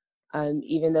time.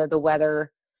 Even though the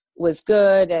weather was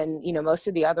good and, most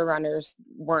of the other runners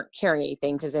weren't carrying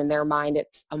anything because in their mind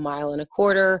it's 1.25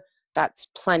 miles. That's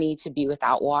plenty to be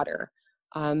without water.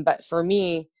 But for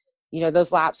me,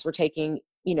 those laps were taking,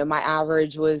 my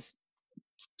average was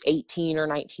 18 or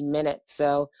 19 minutes.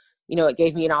 So, it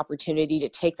gave me an opportunity to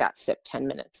take that sip 10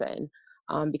 minutes in.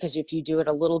 Because if you do it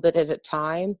a little bit at a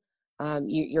time,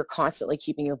 you're constantly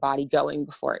keeping your body going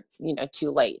before it's,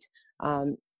 too late.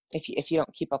 If you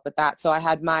don't keep up with that. So I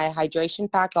had my hydration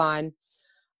pack on.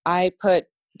 I put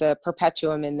the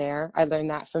Perpetuum in there. I learned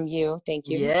that from you. Thank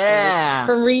you. Yeah.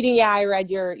 From reading. Yeah, I read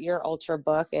your Ultra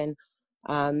book and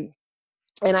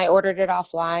I ordered it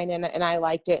offline and I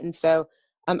liked it. And so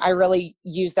I really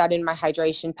use that in my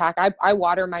hydration pack. I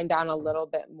water mine down a little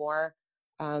bit more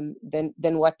than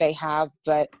what they have,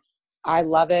 but I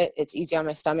love it. It's easy on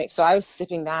my stomach. So I was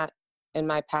sipping that in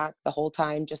my pack the whole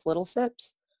time, just little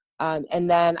sips. And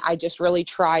then I just really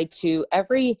try to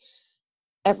every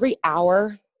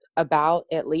hour about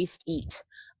at least eat.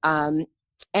 And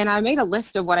I made a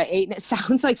list of what I ate and it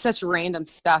sounds like such random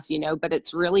stuff, but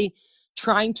it's really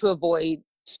trying to avoid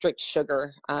strict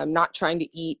sugar, not trying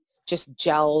to eat just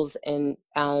gels and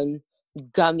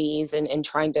gummies and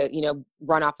trying to,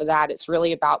 run off of that. It's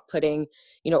really about putting,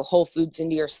 whole foods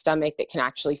into your stomach that can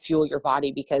actually fuel your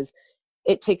body because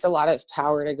it takes a lot of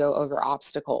power to go over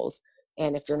obstacles.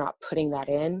 And if you're not putting that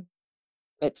in,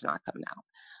 it's not coming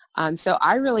out. So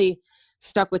I really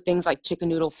stuck with things like chicken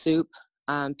noodle soup,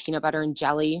 peanut butter and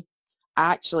jelly.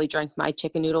 I actually drank my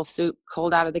chicken noodle soup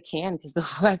cold out of the can because the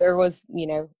weather was,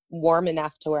 warm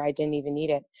enough to where I didn't even need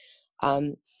it.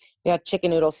 We had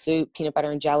chicken noodle soup, peanut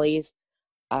butter and jellies.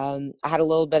 I had a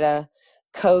little bit of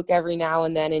Coke every now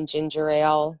and then and ginger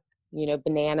ale,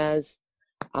 bananas,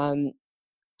 a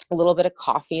little bit of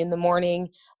coffee in the morning.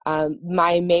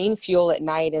 My main fuel at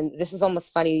night, and this is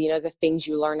almost funny, the things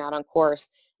you learn out on course,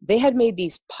 they had made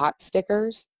these pot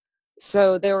stickers.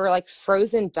 So they were like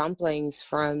frozen dumplings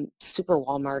from Super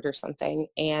Walmart or something.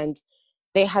 And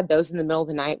they had those in the middle of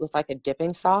the night with like a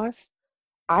dipping sauce.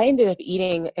 I ended up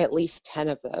eating at least 10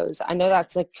 of those. I know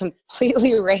that's like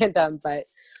completely random, but,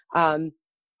 I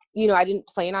didn't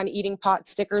plan on eating pot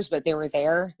stickers, but they were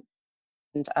there.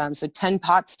 And so 10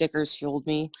 pot stickers fueled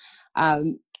me.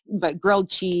 But grilled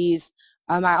cheese.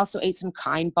 I also ate some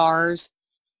Kind bars.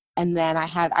 And then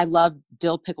I love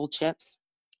dill pickle chips.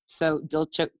 So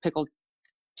pickled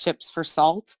chips for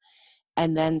salt,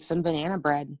 and then some banana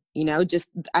bread, just,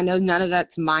 I know none of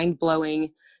that's mind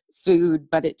blowing food,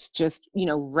 but it's just,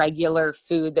 regular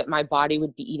food that my body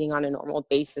would be eating on a normal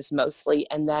basis mostly.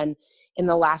 And then in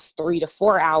the last 3 to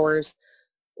 4 hours,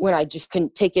 when I just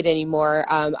couldn't take it anymore,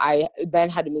 I then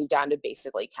had to move down to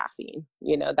basically caffeine.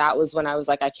 That was when I was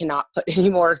like, I cannot put any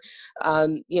more,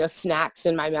 snacks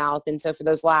in my mouth. And so for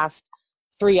those last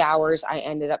 3 hours, I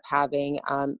ended up having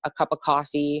a cup of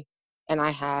coffee, and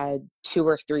I had 2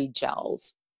 or 3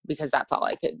 gels because that's all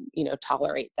I could,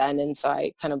 tolerate then. And so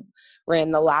I kind of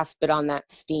ran the last bit on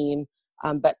that steam.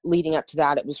 But leading up to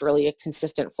that, it was really a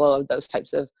consistent flow of those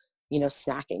types of,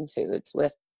 snacking foods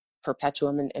with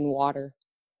Perpetuum and water.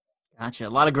 Gotcha. A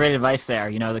lot of great advice there.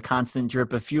 The constant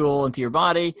drip of fuel into your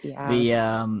body. Yeah.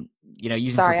 The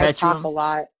using Sorry, Perpetuum. I talk a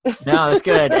lot. No, that's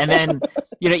good. And then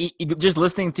just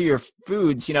listening to your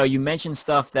foods. You mentioned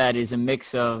stuff that is a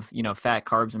mix of fat,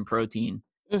 carbs, and protein.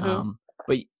 Mm-hmm.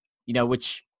 But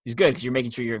which is good because you're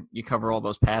making sure you cover all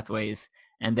those pathways.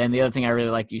 And then the other thing I really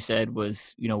liked you said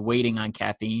was waiting on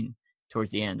caffeine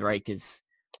towards the end, right? Because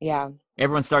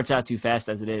everyone starts out too fast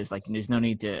as it is. Like there's no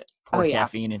need to pour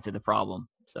caffeine into the problem.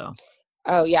 So.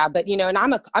 Oh yeah, but and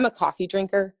I'm a coffee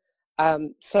drinker.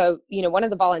 So one of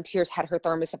the volunteers had her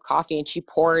thermos of coffee, and she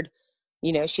poured,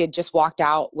 she had just walked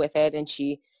out with it, and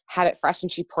she had it fresh,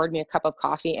 and she poured me a cup of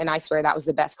coffee, and I swear that was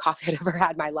the best coffee I'd ever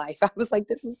had in my life. I was like,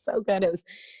 this is so good. It was,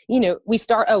 we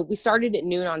started at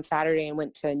noon on Saturday and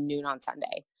went to noon on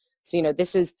Sunday. So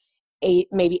this is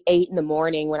maybe 8 in the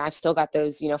morning when I've still got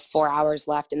those 4 hours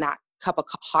left, and that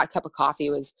hot cup of coffee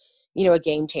was a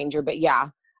game changer. But yeah.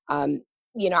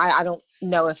 I don't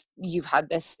know if you've had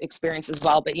this experience as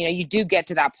well, but, you do get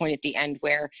to that point at the end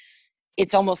where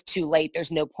it's almost too late.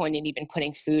 There's no point in even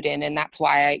putting food in. And that's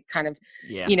why I kind of,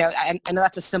 I know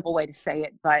that's a simple way to say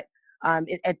it, but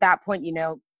at that point,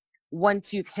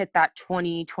 once you've hit that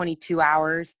 22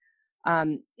 hours,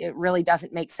 it really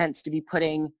doesn't make sense to be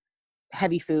putting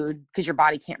heavy food because your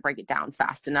body can't break it down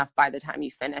fast enough by the time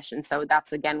you finish. And so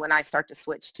that's, again, when I start to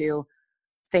switch to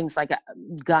things like a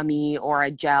gummy or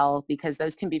a gel, because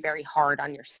those can be very hard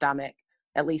on your stomach,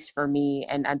 at least for me,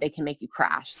 and they can make you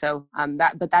crash. So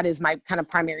that is my kind of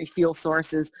primary fuel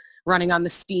source, is running on the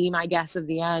steam, I guess, of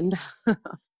the end.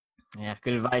 Yeah,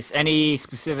 good advice. Any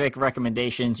specific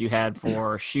recommendations you had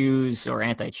for shoes or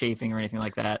anti-chafing or anything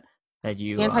like that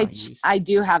you use? I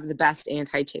do have the best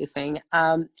anti-chafing.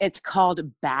 It's called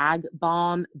Bag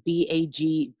Balm,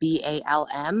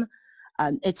 BAGBALM.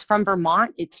 It's from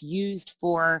Vermont. It's used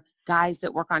for guys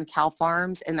that work on cow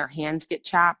farms and their hands get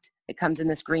chapped. It comes in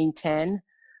this green tin.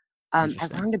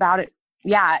 I've learned about it.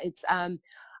 Yeah, it's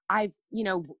I've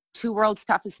 2 World's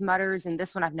Toughest Mudders, and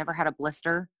this one I've never had a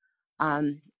blister.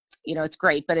 It's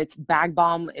great, but it's Bag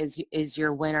Balm is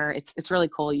your winner. It's really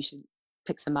cool. You should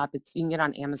pick some up. You can get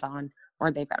on Amazon,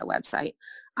 or they've got a website.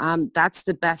 That's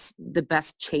the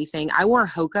best chafing. I wore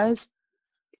Hoka's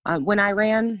when I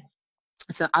ran.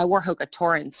 So I wore Hoka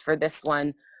Torrents for this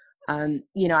one.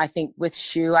 I think with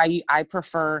shoe, I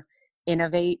prefer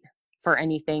Innovate for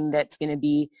anything that's going to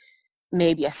be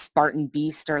maybe a Spartan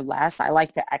Beast or less. I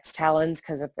like the X Talons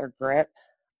because of their grip.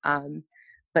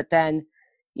 But then,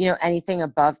 anything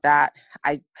above that,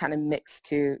 I kind of mix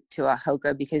to a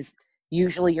Hoka, because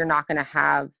usually you're not going to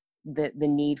have the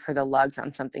need for the lugs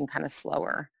on something kind of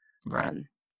slower. Right.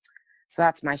 So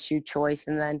that's my shoe choice.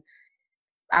 And then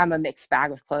I'm a mixed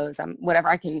bag with clothes. Whatever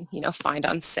I can, find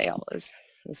on sale is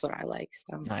what I like.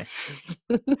 So nice.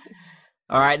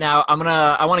 All right, now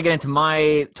I want to get into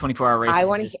my 24-hour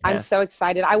race. I'm so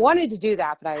excited. I wanted to do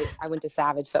that, but I went to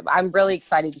Savage, so I'm really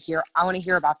excited to hear. I want to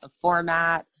hear about the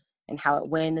format and how it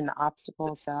went and the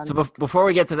obstacles. So before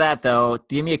we get to that, though,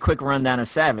 give me a quick rundown of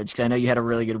Savage, because I know you had a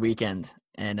really good weekend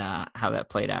and how that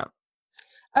played out.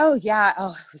 Oh, yeah.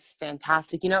 Oh, it was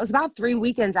fantastic. It was about 3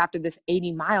 weekends after this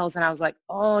 80 miles. And I was like,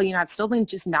 I've still been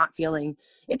just not feeling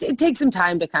it. It takes some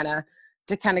time to kind of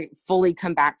fully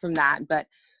come back from that. But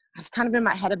I was kind of in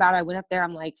my head about it. I went up there.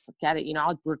 I'm like, forget it.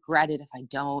 I'll regret it if I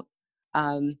don't.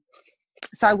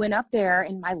 So I went up there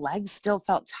and my legs still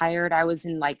felt tired. I was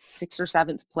in like 6th or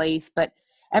 7th place, but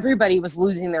everybody was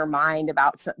losing their mind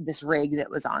about this rig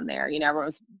that was on there. Everyone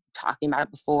was talking about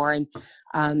it before.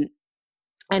 And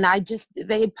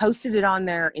they had posted it on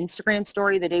their Instagram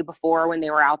story the day before when they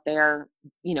were out there,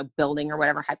 building or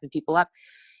whatever, hyping people up.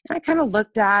 And I kind of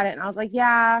looked at it and I was like,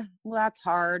 yeah, well, that's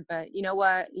hard. But you know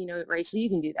what, Rachel, you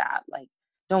can do that. Like,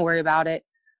 don't worry about it.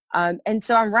 And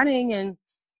so I'm running and,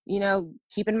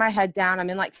 keeping my head down. I'm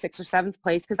in like 6th or 7th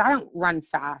place because I don't run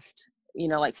fast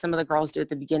like some of the girls do at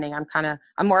the beginning.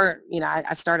 I'm more,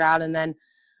 I start out, and then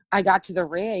I got to the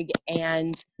rig,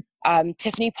 and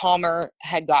Tiffany Palmer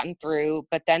had gotten through,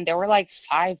 but then there were like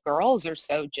 5 girls or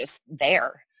so just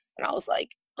there. And I was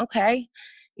like, okay,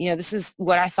 this is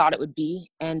what I thought it would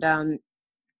be. And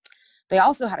they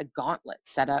also had a gauntlet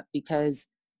set up because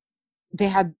they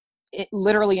had it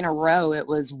literally in a row. It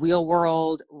was Wheel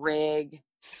World, Rig,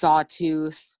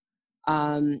 Sawtooth,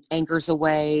 Anchors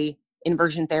Away,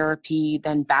 Inversion Therapy,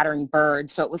 then Battering Bird.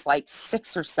 So it was like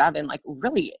 6 or 7, like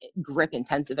really grip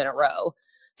intensive in a row.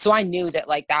 So I knew that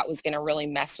like that was going to really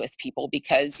mess with people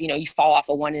because, you fall off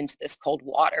of one into this cold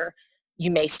water, you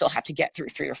may still have to get through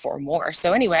 3 or 4 more.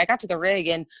 So anyway, I got to the rig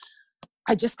and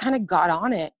I just kind of got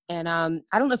on it. And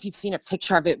I don't know if you've seen a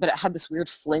picture of it, but it had this weird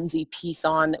flimsy piece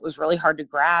on that was really hard to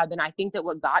grab. And I think that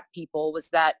what got people was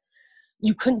that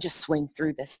you couldn't just swing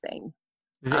through this thing.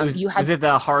 Was it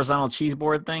the horizontal cheese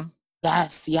board thing?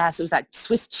 Yes. It was that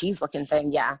Swiss cheese looking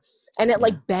thing. Yeah. And it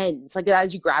like bends, like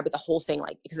as you grab it, the whole thing,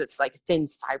 like, because it's like thin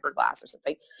fiberglass or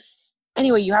something.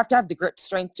 Anyway, you have to have the grip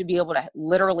strength to be able to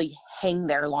literally hang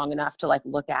there long enough to like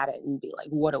look at it and be like,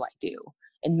 what do I do?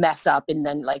 And mess up. And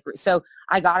then like, so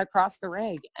I got across the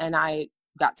rig and I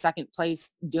got second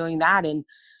place doing that. And,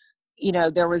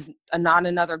 there was not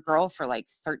another girl for like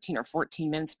 13 or 14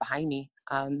 minutes behind me.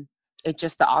 It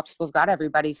just, the obstacles got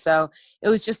everybody. So it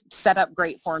was just set up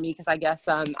great for me because I guess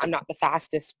I'm not the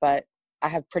fastest, but I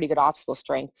have pretty good obstacle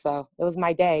strength. So it was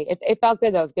my day. It felt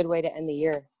good though. It was a good way to end the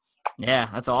year. Yeah,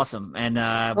 that's awesome. And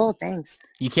oh, thanks.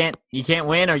 You can't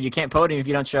win or you can't podium if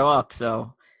you don't show up.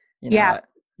 So yeah.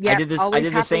 I did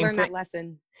the same thing. That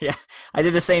lesson. Yeah, I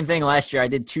did the same thing last year. I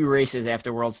did 2 races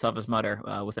after World's Toughest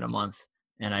Mudder within a month,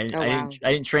 and I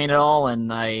didn't train at all,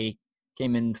 and I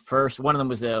came in first. One of them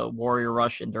was a Warrior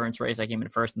Rush endurance race. I came in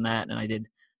first in that, and I did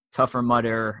Tougher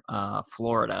Mudder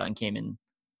Florida and came in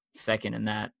second in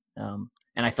that. And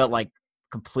I felt like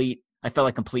complete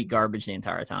garbage the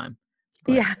entire time.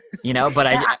 But, yeah. But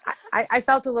I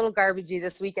felt a little garbagey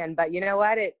this weekend, but you know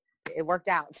what? It worked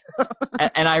out.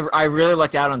 And I really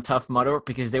lucked out on Tough Mudder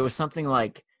because there was something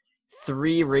like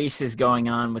 3 races going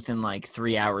on within like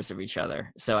 3 hours of each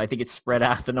other. So I think it spread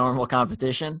out the normal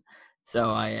competition.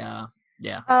 So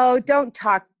yeah. Oh, don't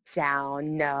talk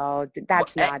down. No,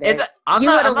 that's not it. I'm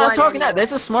not talking that.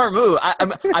 That's a smart move.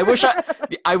 I wish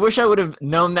I would have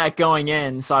known that going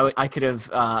in, so I could have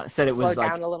said it was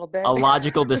like a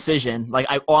logical decision. Like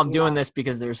I'm doing this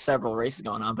because there's several races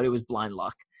going on, but it was blind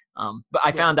luck. But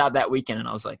I found out that weekend, and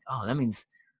I was like, oh, that means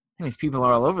people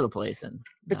are all over the place.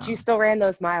 But you still ran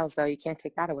those miles, though. You can't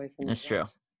take that away from me. That's true.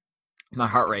 My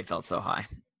heart rate felt so high.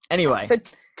 Anyway. So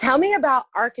tell me about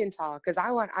Arkansas, because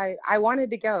I wanted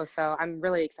to go, so I'm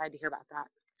really excited to hear about that.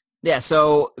 Yeah,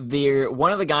 so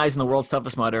one of the guys in the World's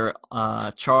Toughest Mudder,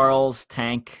 Charles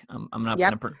Tank, I'm not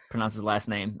going to pronounce his last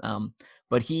name,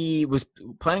 but he was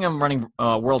planning on running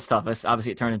World's Toughest.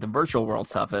 Obviously, it turned into Virtual World's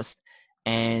Toughest.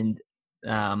 And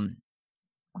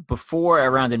before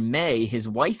around in May, his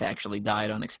wife actually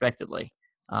died unexpectedly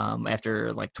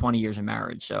after like 20 years of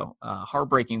marriage. So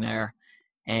heartbreaking there.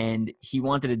 And he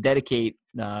wanted to dedicate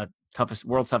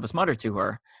World's Toughest Mudder to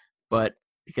her, but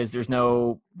because there's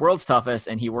no World's Toughest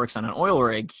and he works on an oil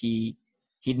rig, he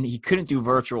couldn't do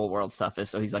virtual World's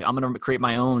Toughest. So he's like, I'm going to create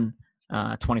my own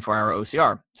 24-hour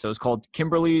OCR. So it's called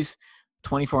Kimberly's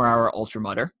 24-hour Ultra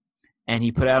Mudder. And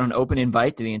he put out an open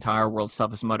invite to the entire World's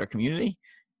Toughest Mudder community.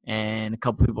 And a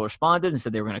couple people responded and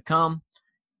said they were going to come.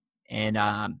 And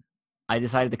I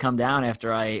decided to come down after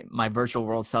my virtual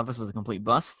World's Toughest was a complete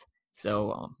bust.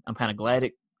 So I'm kind of glad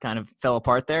it kind of fell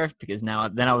apart there because then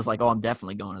I was like, oh, I'm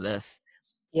definitely going to this.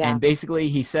 Yeah. And basically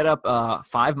he set up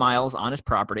 5 miles on his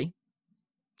property.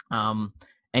 And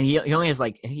he only has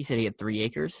he said he had 3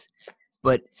 acres.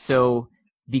 But so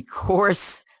the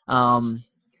course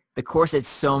had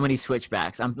so many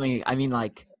switchbacks. I mean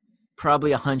like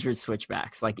probably 100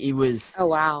 switchbacks. Like it was. Oh,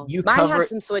 wow. Mine had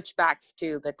some switchbacks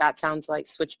too, but that sounds like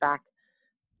switchback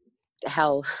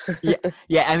hell.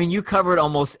 Yeah. I mean, you covered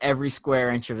almost every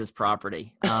square inch of his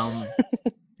property.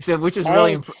 So which was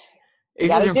really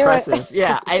impressive.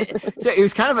 Yeah. So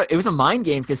it was a mind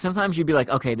game because sometimes you'd be like,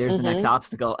 okay, there's the next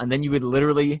obstacle. And then you would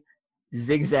literally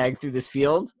zigzag through this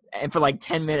field. And for like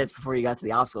 10 minutes before you got to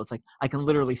the obstacle, it's like, I can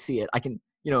literally see it. I can,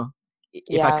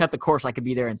 if I cut the course, I could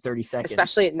be there in 30 seconds.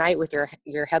 Especially at night with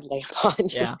your headlamp on.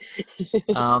 Yeah.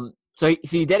 So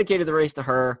he dedicated the race to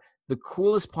her. The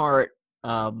coolest part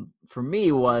for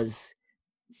me was,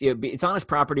 it's on his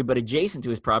property, but adjacent to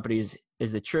his property is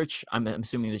the church. I'm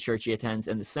assuming the church he attends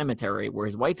and the cemetery where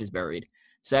his wife is buried.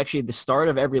 So actually at the start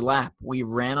of every lap, we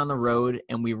ran on the road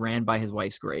and we ran by his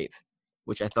wife's grave,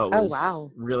 which I thought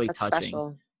was really That's touching.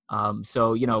 Special.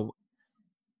 So,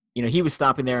 he was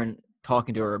stopping there and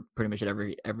talking to her pretty much at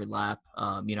every lap.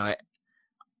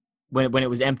 When it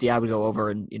was empty, I would go over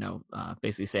and,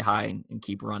 basically say hi and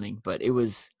keep running. But it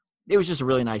was just a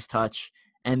really nice touch.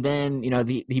 And then,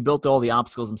 he built all the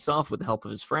obstacles himself with the help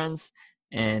of his friends.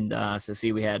 And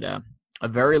we had a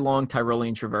very long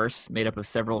Tyrolean traverse made up of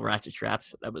several ratchet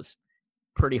straps. That was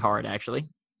pretty hard, actually.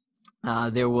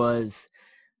 There was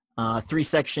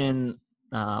 3-section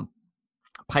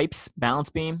pipes, balance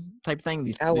beam type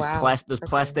thing. Those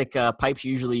plastic pipes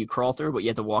usually you crawl through, but you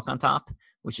have to walk on top,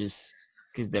 which is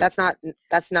because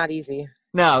that's not easy.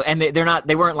 No, and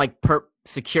they weren't like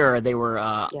secure. They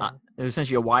were there was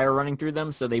essentially a wire running through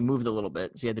them, so they moved a little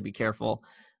bit, so you had to be careful.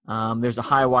 There's a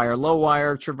high wire, low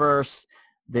wire traverse.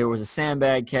 There was a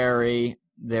sandbag carry.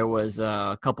 There was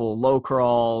a couple of low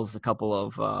crawls, a couple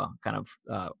of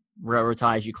railroad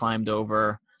ties you climbed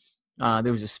over.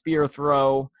 There was a spear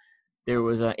throw. There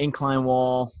was an incline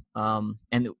wall,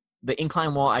 and the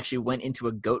incline wall actually went into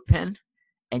a goat pen,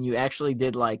 and you actually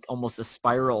did like almost a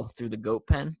spiral through the goat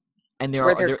pen. And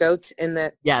were there goats in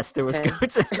the Yes, there was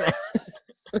goats in there.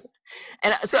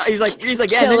 And so he's like,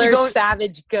 yeah, killer, and then you go,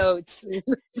 savage goats.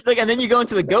 Like, and then you go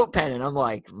into the goat pen, and I'm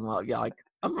like, well, yeah, like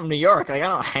I'm from New York, like I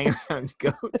don't hang around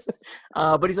goats.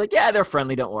 But he's like, yeah, they're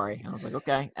friendly, don't worry. And I was like,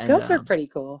 okay. And, goats are pretty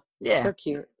cool. Yeah, they're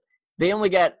cute. They only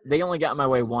got in my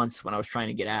way once when I was trying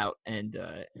to get out, and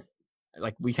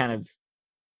like we kind of,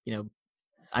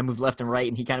 I moved left and right,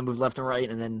 and he kind of moved left and right,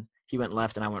 and then he went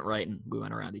left and I went right, and we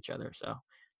went around each other. So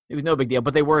it was no big deal.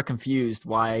 But they were confused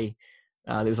why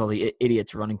there was all the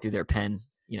idiots running through their pen,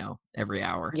 every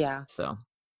hour. Yeah. So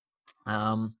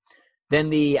then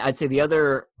I'd say the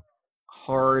other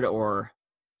hard or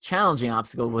challenging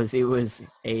obstacle was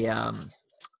a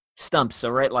stump. So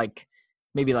right, like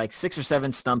maybe like 6 or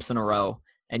 7 stumps in a row,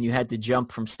 and you had to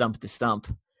jump from stump to stump.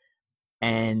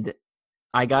 And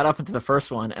I got up into the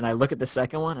first one, and I look at the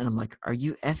second one, and I'm like, "Are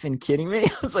you effing kidding me?"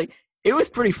 I was like, "It was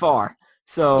pretty far."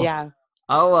 So yeah,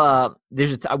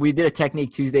 we did a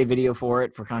Technique Tuesday video for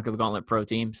Conquer the Gauntlet Pro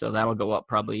Team, so that'll go up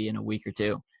probably in a week or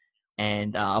two,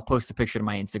 and I'll post a picture to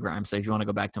my Instagram. So if you want to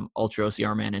go back to Ultra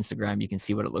OCR Man Instagram, you can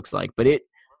see what it looks like. But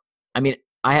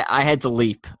I had to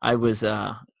leap. I was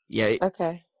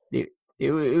okay.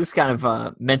 It was kind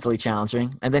of mentally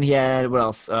challenging. And then he had, what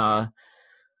else?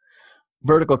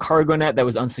 Vertical cargo net that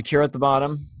was unsecure at the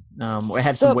bottom. It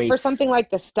had some weights. For something like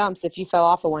the stumps, if you fell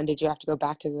off of one, did you have to go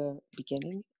back to the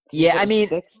beginning? Yeah, I mean,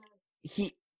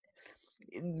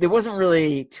 there wasn't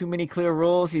really too many clear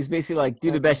rules. He was basically like,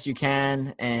 do the best you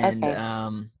can. And,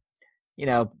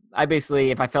 I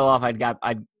basically, if I fell off,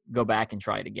 I'd go back and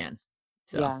try it again.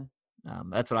 So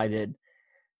that's what I did.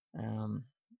 I'm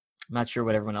not sure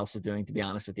what everyone else was doing, to be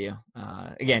honest with you.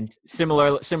 Again,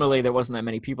 similarly, there wasn't that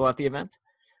many people at the event.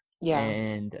 Yeah.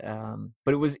 And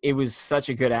but it was such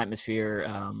a good atmosphere.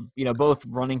 Both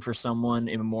running for someone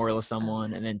in memorial of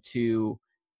someone, and then two,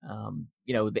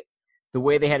 the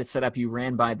way they had it set up, you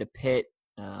ran by the pit.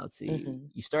 Let's see,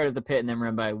 you started at the pit and then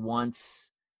ran by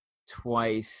once,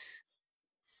 twice,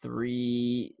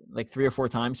 3 or 4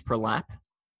 times per lap.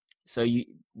 So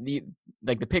the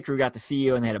pit crew got to see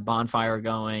you, and they had a bonfire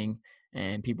going,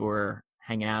 and people were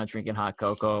hanging out, drinking hot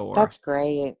cocoa. That's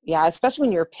great. Yeah, especially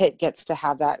when your pit gets to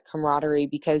have that camaraderie,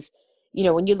 because,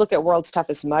 when you look at World's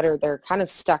Toughest Mudder, they're kind of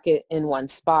stuck in one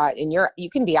spot, and you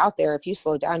can be out there. If you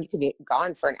slow down, you can be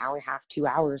gone for an hour and a half, 2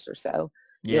 hours or so,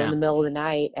 in the middle of the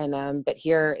night. And but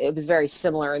here it was very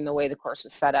similar in the way the course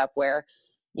was set up, where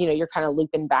you're kind of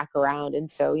looping back around.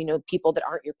 And so, people that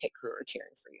aren't your pit crew are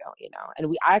cheering for you,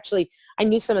 And I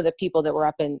knew some of the people that were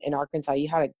up in Arkansas. You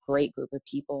had a great group of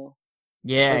people.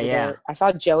 Yeah. There. I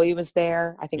saw Joey was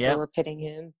there. I think they were pitting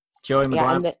him. Joey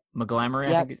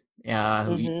McGlamry, I think.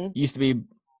 Who used to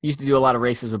do a lot of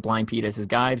races with Blind Pete as his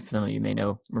guide. Some of you may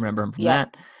remember him from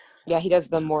that. Yeah, he does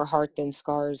the More Heart Than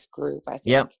Scars group, I think.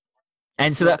 Yep.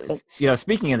 And so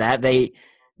speaking of that, they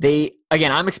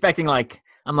again, I'm expecting I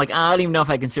don't even know if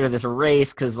I consider this a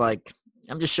race, because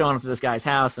I'm just showing up to this guy's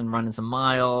house and running some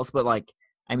miles. But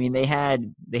they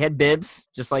had bibs,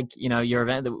 just like your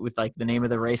event, with the name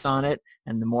of the race on it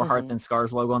and the More Heart Than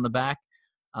Scars logo on the back.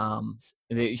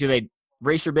 They had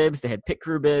racer bibs, they had pit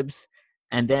crew bibs,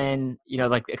 and then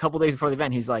a couple days before the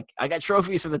event, he's like, "I got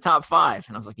trophies for the top 5,"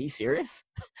 and I was like, "Are you serious?"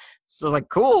 So I was like,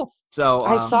 "Cool." So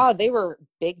I saw they were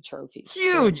big trophies,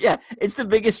 huge. Yeah, it's the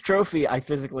biggest trophy I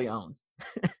physically own.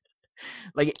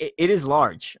 It is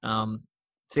large. So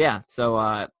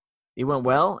it went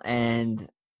well, and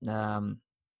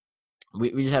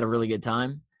we just had a really good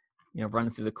time, running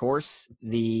through the course. So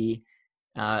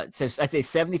I'd say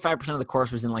 75% of the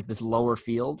course was in this lower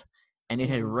field, and it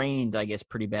had rained, I guess,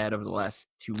 pretty bad over the last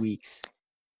 2 weeks.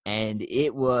 And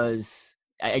it was,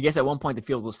 I guess at one point the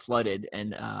field was flooded,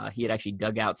 and he had actually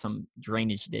dug out some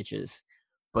drainage ditches.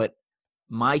 But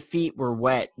my feet were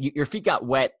wet. Your feet got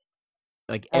wet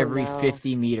like every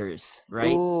 50 meters,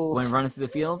 right? Ooh. When running through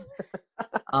the field.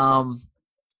 And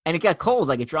it got cold.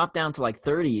 Like, it dropped down to like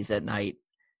 30s at night.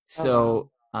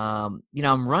 So, I'm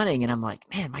running, and I'm like,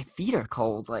 man, my feet are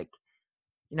cold. Like,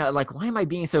 like, why am I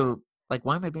being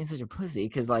such a pussy?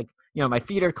 Because, like, my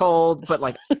feet are cold, but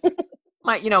like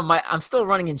I'm still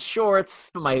running in shorts,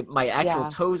 but my actual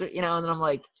toes are, and then I'm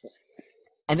like,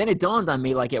 and then it dawned on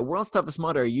me, like, at World's Toughest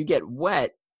Mudder, you get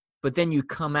wet, but then you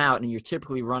come out and you're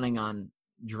typically running on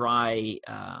dry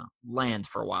land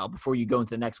for a while before you go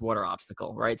into the next water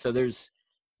obstacle, right? So there's,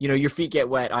 your feet get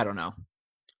wet, I don't know,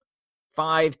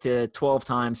 5 to 12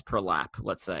 times per lap,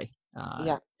 let's say,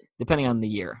 depending on the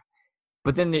year.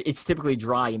 But then it's typically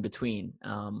dry in between.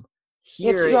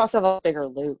 Here, you also have a bigger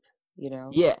loop,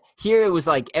 Yeah, here it was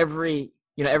like every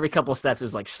couple of steps it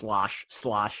was like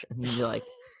slosh, and you're like,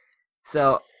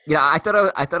 so I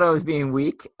thought I was being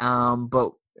weak,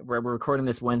 but we're recording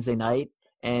this Wednesday night,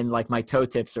 and like my toe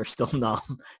tips are still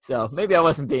numb, so maybe I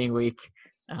wasn't being weak.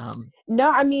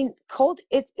 No, I mean, cold.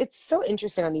 It's so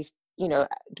interesting on these,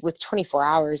 with 24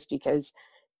 hours, because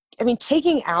I mean,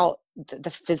 taking out the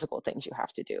physical things you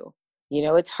have to do.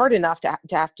 It's hard enough to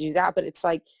have to do that, but it's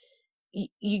like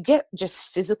you get just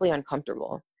physically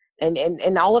uncomfortable.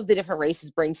 And all of the different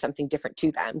races bring something different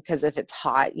to them, because if it's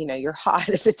hot, you're hot.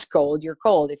 If it's cold, you're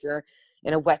cold. If you're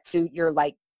in a wetsuit, you're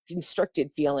like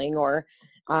constricted feeling, or,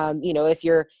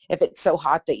 if it's so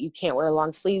hot that you can't wear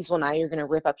long sleeves, well, now you're going to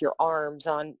rip up your arms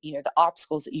on, the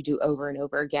obstacles that you do over and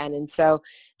over again. And so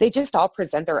they just all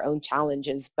present their own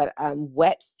challenges, but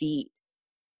wet feet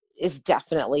is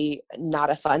definitely not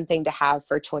a fun thing to have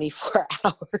for 24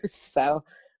 hours. So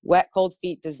wet, cold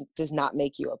feet does not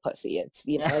make you a pussy. It's,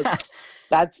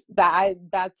 that's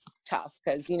tough,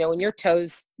 because, when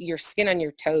your skin on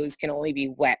your toes can only be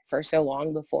wet for so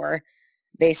long before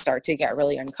they start to get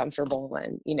really uncomfortable,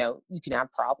 and, you can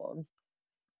have problems.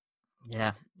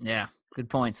 Yeah. Good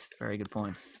points. Very good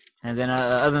points. And then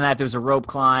other than that, there was a rope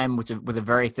climb, with a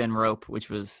very thin rope, which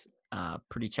was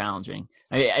pretty challenging.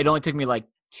 It only took me like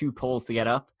 2 pulls to get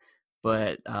up,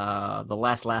 but the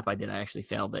last lap I actually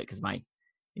failed it, because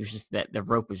it was just that the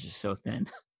rope was just so thin.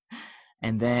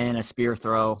 And then a spear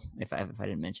throw, if I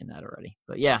didn't mention that already.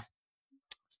 But yeah,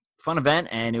 fun event,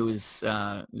 and it was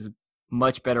a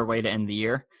much better way to end the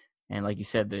year. And like you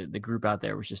said, the group out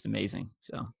there was just amazing.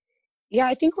 So yeah,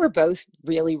 I think we're both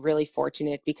really, really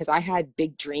fortunate, because I had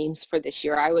big dreams for this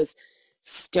year. I was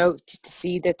stoked to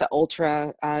see that the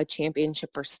Ultra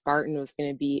Championship for Spartan was going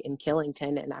to be in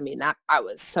Killington. And I mean, I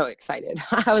was so excited.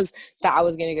 I was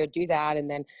going to go do that. And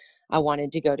then I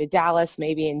wanted to go to Dallas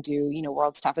maybe and do,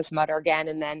 World's Toughest Mudder again.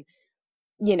 And then,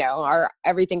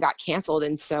 everything got canceled.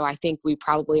 And so I think we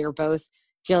probably are both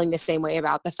feeling the same way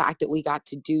about the fact that we got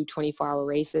to do 24-hour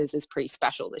races is pretty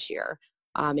special this year.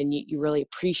 And you really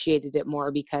appreciated it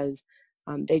more, because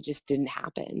they just didn't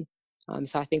happen.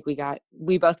 So I think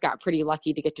we both got pretty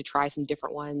lucky to get to try some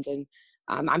different ones. And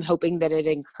I'm hoping that it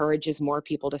encourages more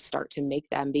people to start to make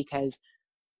them, because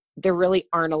there really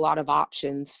aren't a lot of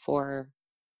options for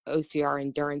OCR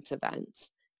endurance events.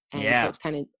 And so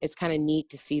it's kind of neat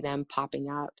to see them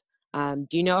popping up.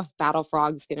 Do you know if Battle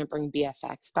Frog's going to bring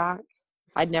BFX back?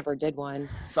 I never did one.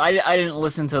 So I didn't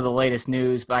listen to the latest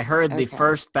news, but I heard the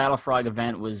first Battle Frog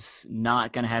event was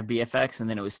not going to have BFX, and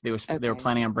then they were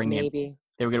planning on bringing it.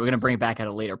 They were going to bring it back at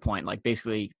a later point, like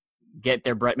basically get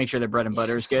their bread, make sure their bread and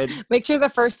butter is good. Make sure the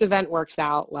first event works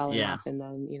out well enough, and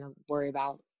then worry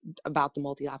about the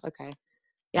multi-off. Okay,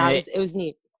 yeah, it was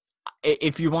neat.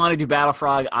 If you want to do Battle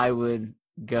Frog, I would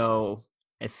go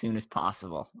as soon as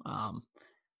possible.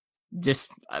 Just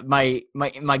my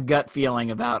gut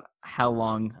feeling about how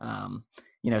long,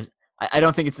 I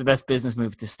don't think it's the best business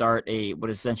move to start what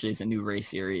essentially is a new race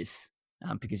series,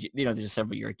 because there's a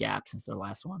several year gap since their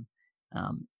last one,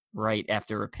 right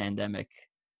after a pandemic,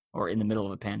 or in the middle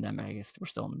of a pandemic. I guess we're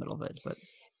still in the middle of it, but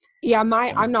yeah,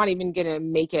 I'm not even gonna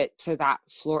make it to that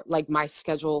floor. Like, my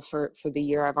schedule for the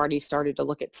year, I've already started to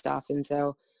look at stuff, and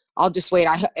so I'll just wait.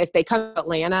 If they come to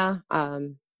Atlanta,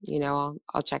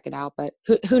 I'll check it out. But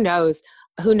who knows?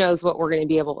 Who knows what we're going to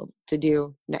be able to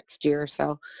do next year?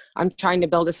 So I'm trying to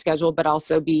build a schedule, but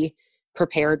also be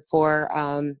prepared for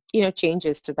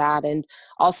changes to that, and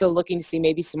also looking to see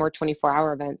maybe some more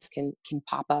 24-hour events can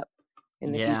pop up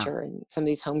in the future, and some of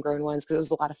these homegrown ones, because it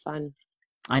was a lot of fun.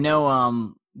 I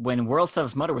know when World's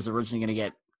Toughest Mudder was originally going to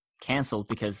get canceled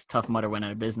because Tough Mudder went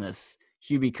out of business,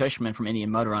 Hubie Cushman from Indian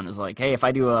Mud Run was like, hey, if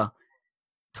I do a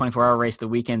 24-hour race the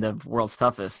weekend of World's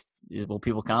Toughest. Will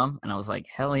people come? And I was like,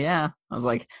 hell yeah. I was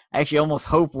like, I actually almost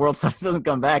hope World's Toughest doesn't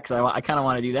come back because I kind of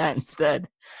want to do that instead.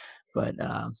 But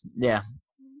yeah,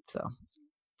 so.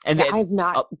 And yeah, I've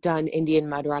not done Indian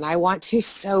Mud Run. I want to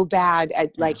so bad.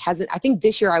 I think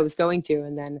this year I was going to,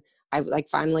 and then I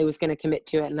finally was going to commit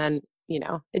to it, and then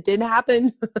it didn't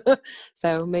happen.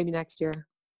 So maybe next year.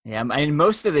 Yeah, I mean,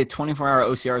 most of the 24-hour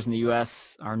OCRs in the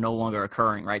U.S. are no longer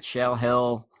occurring, right? Shale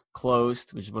Hill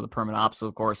closed, which is where the permanent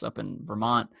obstacle course up in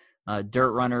Vermont.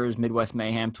 Dirt Runners, Midwest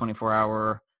Mayhem,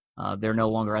 24-hour. They're no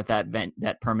longer at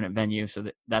that permanent venue, so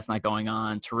that's not going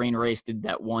on. Terrain Race did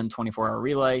that one 24-hour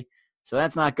relay, so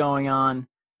that's not going on.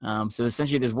 So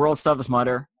essentially, there's World's Toughest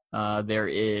Mudder. There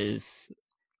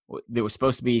was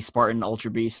supposed to be Spartan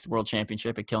Ultra Beast World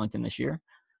Championship at Killington this year.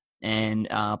 And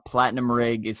Platinum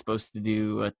Rig is supposed to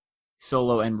do a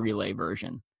solo and relay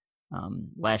version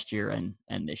last year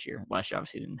and this year. Last year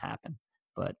obviously didn't happen.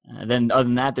 But then other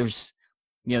than that, there's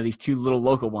these two little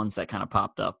local ones that kind of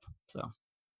popped up. So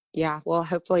yeah, well,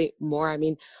 hopefully more. I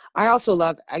mean, I also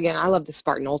love the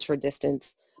Spartan Ultra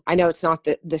distance. I know it's not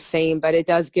the same, but it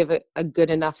does give it a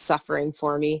good enough suffering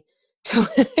for me.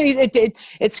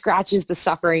 It scratches the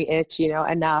suffering itch,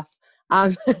 enough.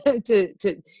 And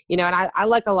I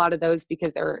like a lot of those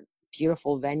because they're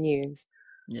beautiful venues.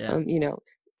 Yeah.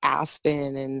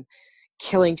 Aspen and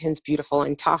Killington's beautiful,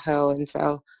 and Tahoe. And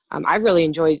so I really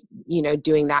enjoyed,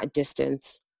 doing that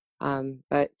distance.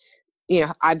 But,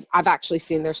 I've actually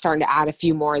seen they're starting to add a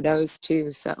few more of those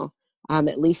too. So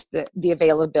at least the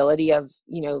availability of,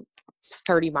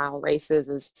 30-mile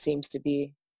races seems to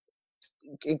be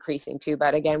increasing too.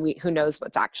 But again, who knows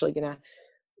what's actually going to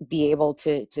be able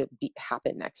to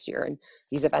happen next year, and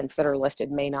these events that are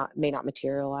listed may not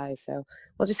materialize, so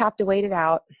we'll just have to wait it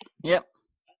out. Yep,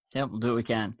 we'll do what we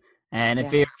can. And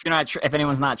if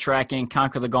anyone's not tracking,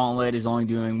 Conquer the Gauntlet is only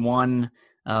doing one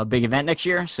big event next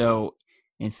year. So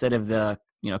instead of the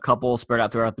couple spread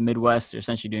out throughout the Midwest, they're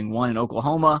essentially doing one in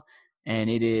Oklahoma, and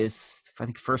it is, I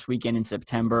think, first weekend in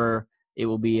September. It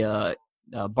will be a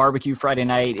barbecue Friday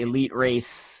night, elite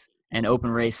race, an open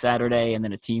race Saturday, and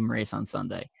then a team race on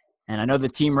Sunday. And I know the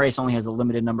team race only has a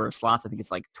limited number of slots. I think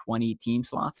it's like 20 team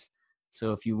slots.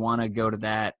 So if you want to go to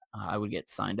that, I would get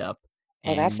signed up.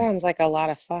 And that sounds like a lot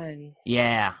of fun.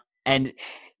 Yeah. And,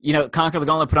 Conquer the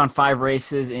Gauntlet put on 5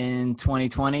 races in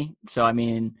 2020. So, I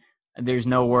mean, there's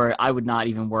no worry. I would not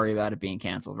even worry about it being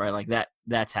canceled, right? Like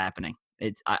that's happening.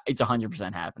 It's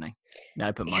 100% happening.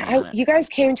 I put money on it. You guys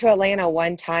came to Atlanta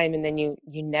one time, and then you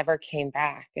never came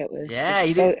back. It was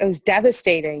it was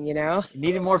devastating. You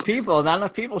needed more people. Not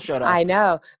enough people showed up. I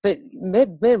know, but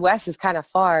Midwest is kind of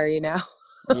far. Yeah.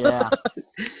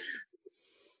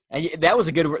 And that was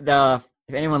a good.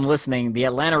 If anyone listening, the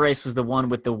Atlanta race was the one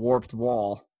with the warped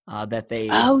wall that they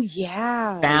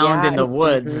found in the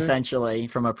woods, essentially,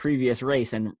 from a previous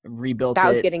race and rebuilt it.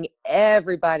 That was getting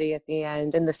everybody at the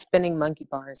end, and the spinning monkey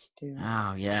bars too.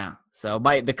 Oh yeah. So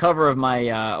the cover of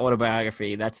my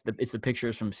autobiography, it's the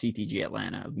pictures from CTG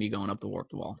Atlanta of me going up the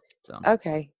warped wall. So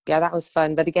okay, yeah, that was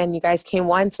fun. But again, you guys came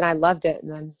once, and I loved it,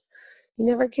 and then you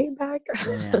never came back.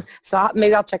 Yeah. So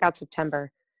maybe I'll check out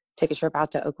September. Take a trip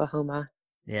out to Oklahoma.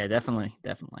 Yeah, definitely.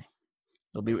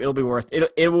 It'll be worth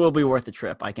it. It will be worth the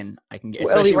trip. I can get.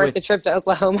 It'll be worth the trip to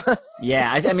Oklahoma.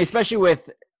 Yeah, I mean, especially with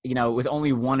with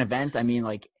only one event. I mean,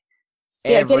 like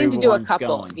getting to do a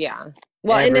couple. Going. Yeah.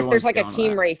 Well, and if there's like a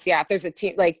team race, if there's a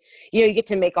team, you get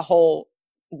to make a whole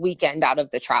weekend out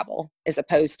of the travel, as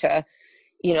opposed to,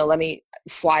 let me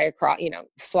fly across,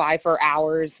 fly for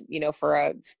hours, for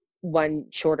a one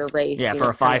shorter race. Yeah,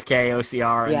 for a 5K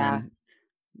OCR. Yeah. And then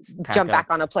jump back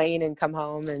on a plane and come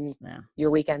home, and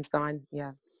your weekend's gone.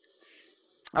 Yeah.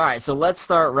 All right, so let's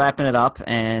start wrapping it up.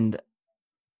 And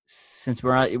since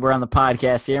we're on the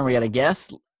podcast here and we got a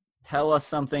guest, tell us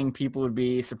something people would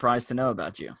be surprised to know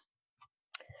about you,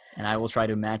 and I will try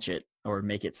to match it or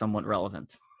make it somewhat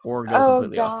relevant, or go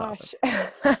completely off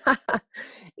topic.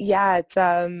 Yeah, it's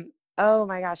oh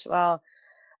my gosh. Well,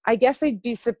 I guess they'd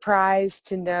be surprised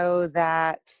to know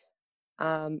that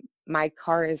my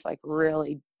car is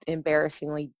really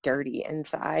embarrassingly dirty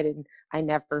inside, and I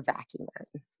never vacuum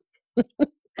it.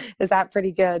 Is that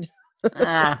pretty good?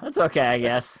 That's okay, I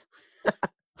guess.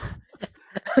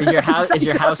 Is your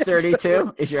house dirty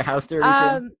too? Is your house dirty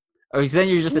too? Or then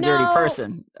you're just a dirty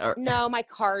person? Or... No, my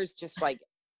car is just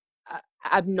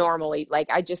abnormally,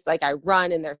 I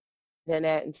run and there's in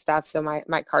it and stuff, so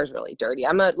my car's really dirty.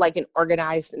 I'm an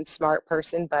organized and smart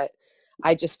person, but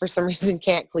I just for some reason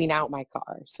can't clean out my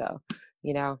car. So,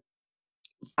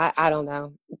 I don't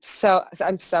know. So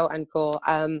I'm so uncool.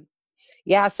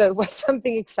 Yeah. So what's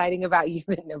something exciting about you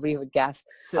that nobody would guess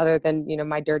other than,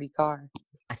 my dirty car?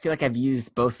 I feel like I've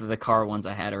used both of the car ones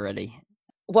I had already.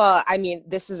 Well, I mean,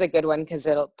 this is a good one because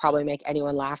it'll probably make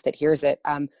anyone laugh that hears it.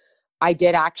 I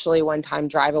did actually one time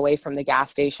drive away from the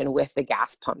gas station with the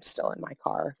gas pump still in my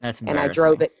car. That's embarrassing.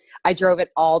 And I drove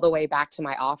it all the way back to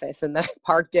my office, and then I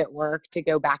parked at work to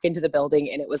go back into the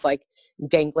building, and it was like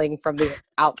dangling from the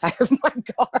outside of my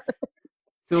car.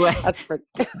 So that's pretty.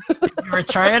 You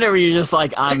return it, or were you just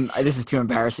like, this is too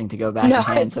embarrassing to go back and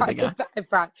hand to the guy?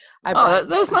 That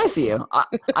was nice of you.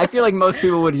 I feel like most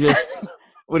people would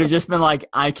have just been like,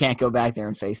 I can't go back there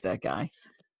and face that guy.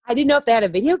 I didn't know if they had a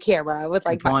video camera with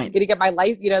like, I'm going to get my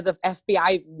license, the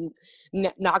FBI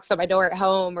knocks on my door at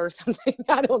home or something.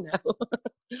 I don't know.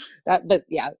 But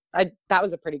yeah, that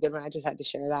was a pretty good one. I just had to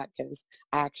share that because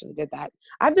I actually did that.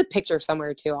 I have the picture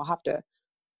somewhere too. I'll have to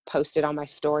post it on my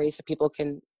story so people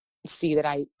can see that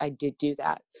I did do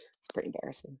that. It's pretty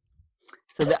embarrassing.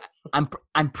 So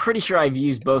I'm pretty sure I've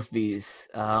used both these.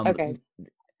 Okay.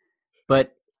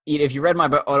 But if you read my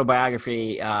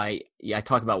autobiography, I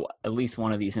talk about at least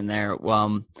one of these in there.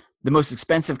 The most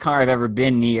expensive car I've ever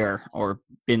been near or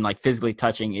been like physically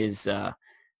touching is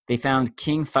they found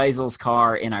King Faisal's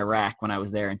car in Iraq when I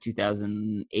was there in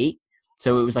 2008.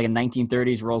 So it was like a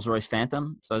 1930s Rolls-Royce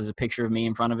Phantom. So there's a picture of me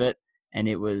in front of it. And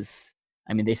it was,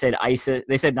 they said ISIS.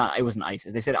 They said it wasn't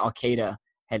ISIS. They said Al-Qaeda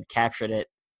had captured it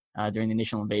during the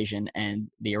initial invasion, and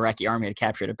the Iraqi army had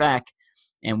captured it back.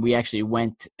 And we actually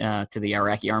went to the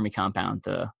Iraqi army compound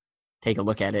to take a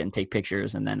look at it and take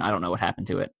pictures. And then I don't know what happened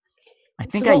to it. I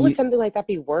think what would something like that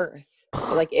be worth?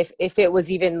 Like if it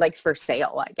was even like for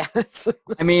sale, I guess. A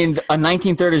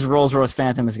 1930s Rolls-Royce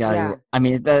Phantom has got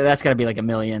to, that's got to be like $1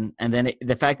 million. And then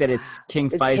the fact that it's King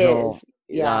Faisal,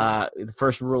 the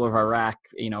first ruler of Iraq,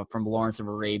 from Lawrence of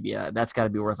Arabia, that's got to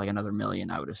be worth like another $1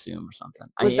 million, I would assume, or something.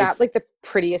 Was that like the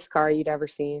prettiest car you'd ever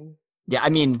seen? Yeah,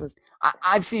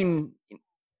 I've seen,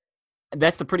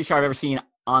 that's the prettiest car I've ever seen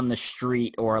on the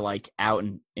street or like out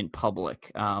in public.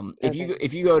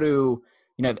 If you go to,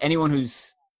 if anyone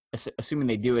who's, assuming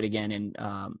they do it again in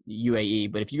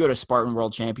UAE, but if you go to Spartan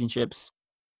World Championships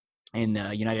in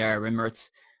the United Arab Emirates,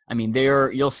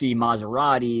 you'll see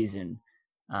Maseratis and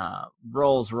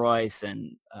Rolls Royce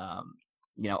and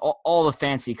all the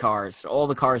fancy cars, all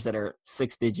the cars that are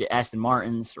 6-digit Aston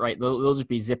Martins, right? They'll just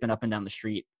be zipping up and down the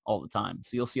street all the time.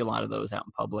 So you'll see a lot of those out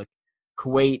in public.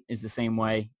 Kuwait is the same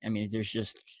way. It's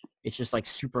just like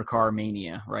supercar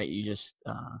mania, right? You just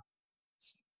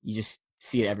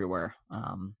see it everywhere.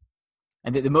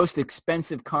 And the most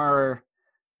expensive car,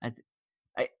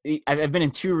 I've been in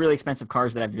 2 really expensive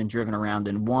cars that I've been driven around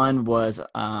in. One was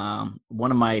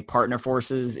one of my partner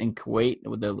forces in Kuwait,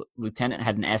 with the lieutenant,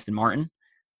 had an Aston Martin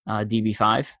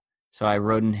DB5, so I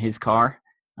rode in his car.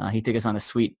 He took us on a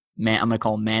sweet I'm gonna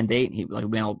call him mandate.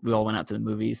 We all went out to the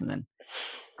movies and then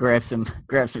grabbed some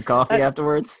coffee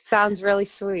afterwards. Sounds really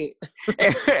sweet. He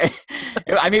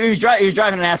was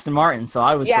driving an Aston Martin, so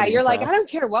I was. Yeah, you're impressed. like, I don't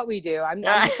care what we do. I'm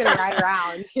just gonna ride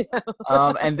around.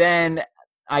 And then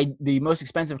the most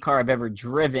expensive car I've ever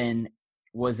driven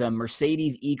was a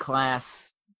Mercedes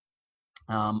E-Class,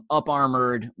 up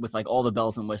armored with like all the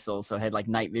bells and whistles. So it had like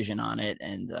night vision on it,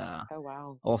 and oh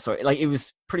wow! Also, like it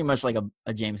was pretty much like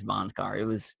a James Bond car. It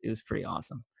was pretty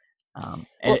awesome.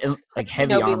 Like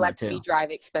heavy armor too. Nobody lets me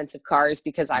drive expensive cars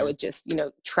because I would just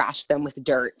trash them with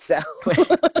dirt. So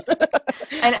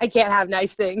and I can't have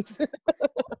nice things.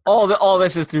 all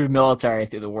this is through military,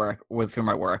 through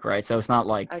my work, right? So it's not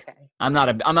like I'm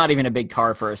not even a big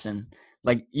car person.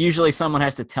 Like usually someone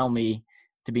has to tell me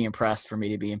to be impressed for me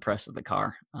to be impressed with the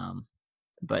car.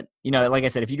 But like I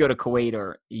said, if you go to Kuwait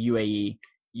or UAE,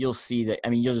 you'll see that.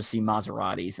 You'll just see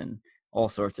Maseratis and all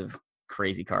sorts of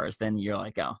crazy cars. Then you're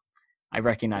like, oh, I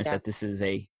recognize that this is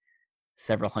a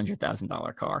several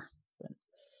 $100,000 car. But.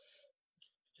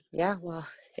 Yeah, well,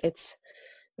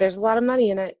 there's a lot of money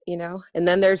in it, and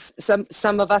then there's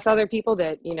some of us other people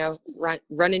that,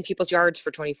 run in people's yards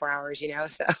for 24 hours,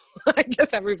 so I guess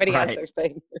everybody has their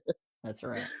thing. That's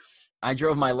right. I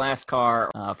drove my last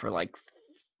car for like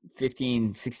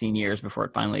 15, 16 years before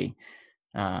it finally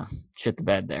shit the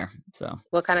bed there. So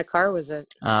what kind of car was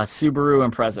it? Subaru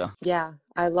Impreza. Yeah,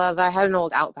 I had an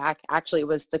old Outback. Actually, it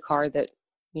was the car that,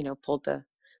 pulled the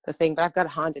thing, but I've got a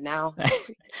Honda now.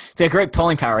 It's a great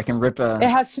pulling power. It can rip It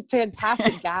has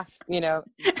fantastic gas,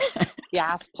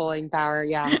 gas pulling power.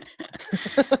 Yeah.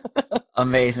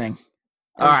 Amazing.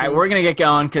 All right, we're going to get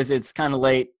going because it's kind of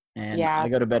late and I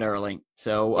go to bed early.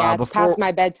 So it's past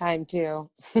my bedtime too.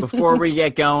 Before we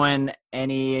get going,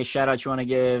 any shout outs you want to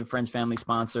give, friends, family,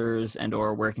 sponsors, and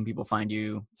or where can people find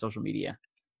you, social media?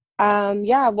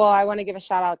 Yeah, well, I want to give a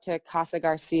shout out to Casa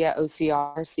Garcia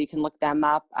OCR, so you can look them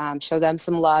up, show them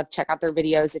some love, check out their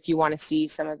videos if you want to see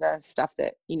some of the stuff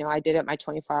that, I did at my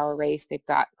 24-hour race. They've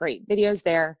got great videos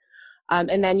there.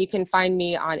 And then you can find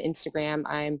me on Instagram.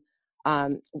 I'm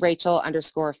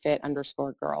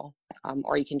Rachel_fit_girl.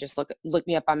 Or you can just look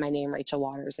me up on my name, Rachel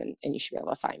Waters, and you should be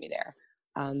able to find me there.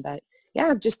 But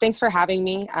yeah, just thanks for having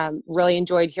me. Really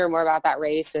enjoyed hearing more about that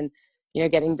race and,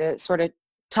 getting to sort of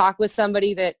talk with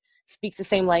somebody that speaks the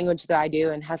same language that I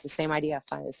do and has the same idea of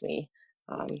fun as me,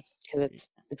 because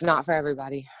it's not for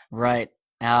everybody. Right.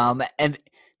 And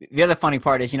the other funny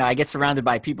part is, I get surrounded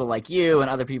by people like you and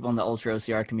other people in the Ultra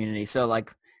OCR community. So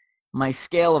like my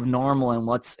scale of normal and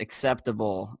what's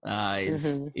acceptable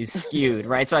is skewed,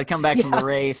 right? So I'd come back from the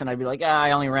race and I'd be like,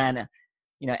 I only ran,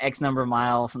 X number of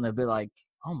miles, and they'd be like,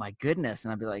 oh my goodness.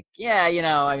 And I'd be like, yeah,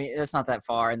 that's not that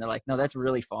far. And they're like, no, that's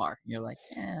really far. And you're like,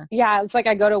 yeah. Yeah. It's like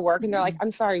I go to work and they're like,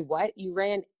 I'm sorry, what? You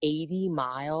ran 80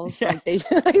 miles? Yeah. Like they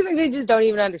just don't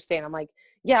even understand. I'm like,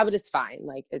 yeah, but it's fine.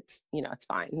 Like it's, it's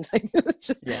fine. Like,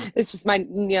 it's just my,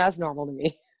 it's normal to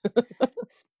me.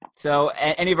 So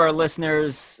any of our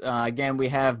listeners, again, we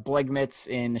have Blegmitz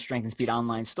in the Strength and Speed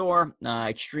online store,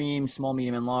 extreme, small,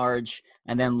 medium, and large.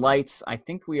 And then lights, I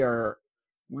think we're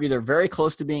either very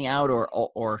close to being out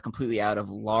or completely out of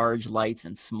large lights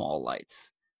and small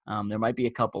lights. There might be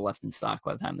a couple left in stock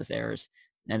by the time this airs.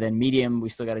 And then medium, we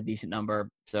still got a decent number.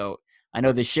 So I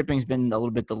know the shipping's been a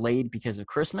little bit delayed because of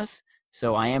Christmas.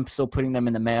 So I am still putting them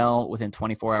in the mail within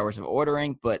 24 hours of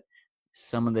ordering. But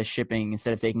some of the shipping,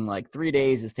 instead of taking like 3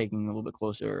 days, is taking a little bit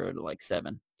closer to like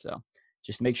 7. So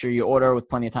just make sure you order with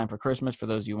plenty of time for Christmas for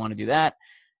those of you who want to do that.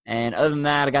 And other than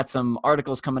that, I got some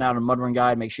articles coming out on Mud Run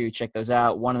Guide. Make sure you check those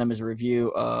out. One of them is a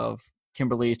review of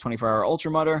Kimberly's 24-hour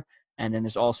Ultra Mudder. And then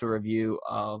there's also a review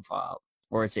of,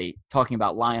 talking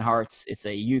about Lionhearts. It's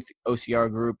a youth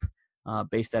OCR group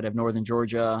based out of northern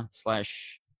Georgia /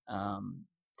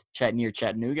 near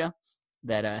Chattanooga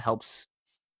that helps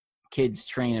kids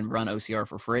train and run OCR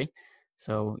for free.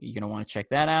 So you're going to want to check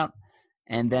that out.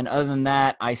 And then other than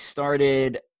that, I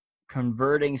started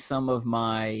converting some of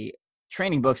my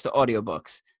training books to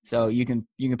audiobooks. So you can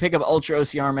pick up Ultra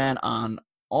OCR Man on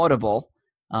Audible,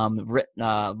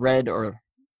 read or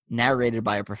narrated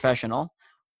by a professional,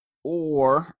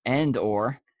 or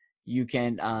you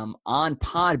can on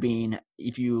Podbean,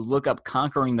 if you look up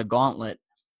Conquering the Gauntlet,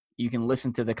 you can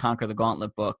listen to the Conquer the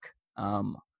Gauntlet book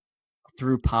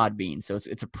through Podbean. So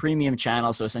it's a premium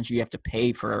channel, so essentially you have to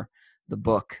pay for the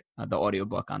book, the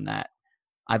audiobook on that.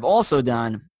 I've also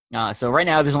done so right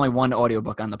now there's only one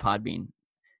audiobook on the Podbean.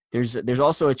 There's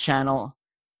also a channel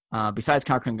besides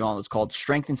Conquering the Gauntlet. It's called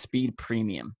Strength and Speed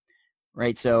Premium,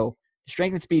 right? So the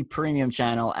Strength and Speed Premium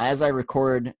channel, as I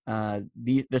record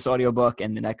this audiobook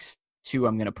and the next 2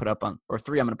 I'm going to put up on, or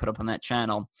 3 I'm going to put up on that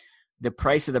channel, the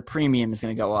price of the premium is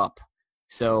going to go up.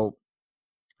 So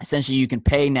essentially you can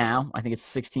pay now, I think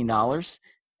it's $16,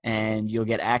 and you'll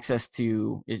get access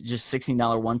to, it's just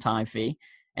 $16 one-time fee,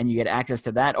 and you get access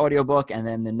to that audiobook and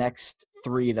then the next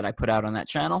 3 that I put out on that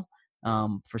channel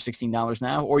for $16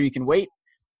 now. Or you can wait,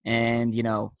 and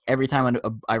every time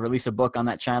I release a book on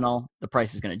that channel, the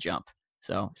price is going to jump.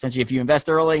 So essentially if you invest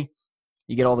early,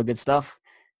 you get all the good stuff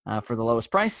for the lowest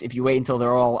price. If you wait until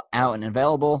they're all out and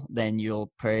available, then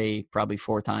you'll pay probably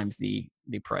 4 times the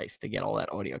price to get all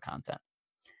that audio content.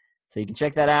 So you can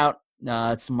check that out.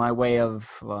 It's my way of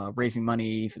raising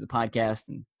money for the podcast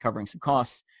and covering some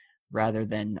costs rather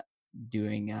than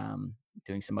doing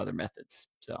some other methods.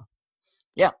 So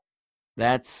yeah,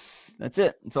 that's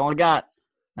it. That's all I got.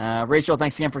 Rachel,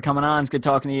 thanks again for coming on. It's good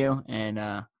talking to you. And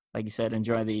like you said,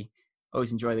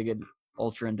 always enjoy the good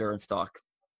ultra endurance talk.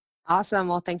 Awesome.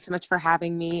 Well, thanks so much for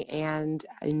having me, and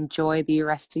enjoy the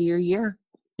rest of your year.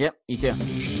 Yep, you too.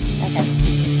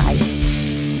 Okay.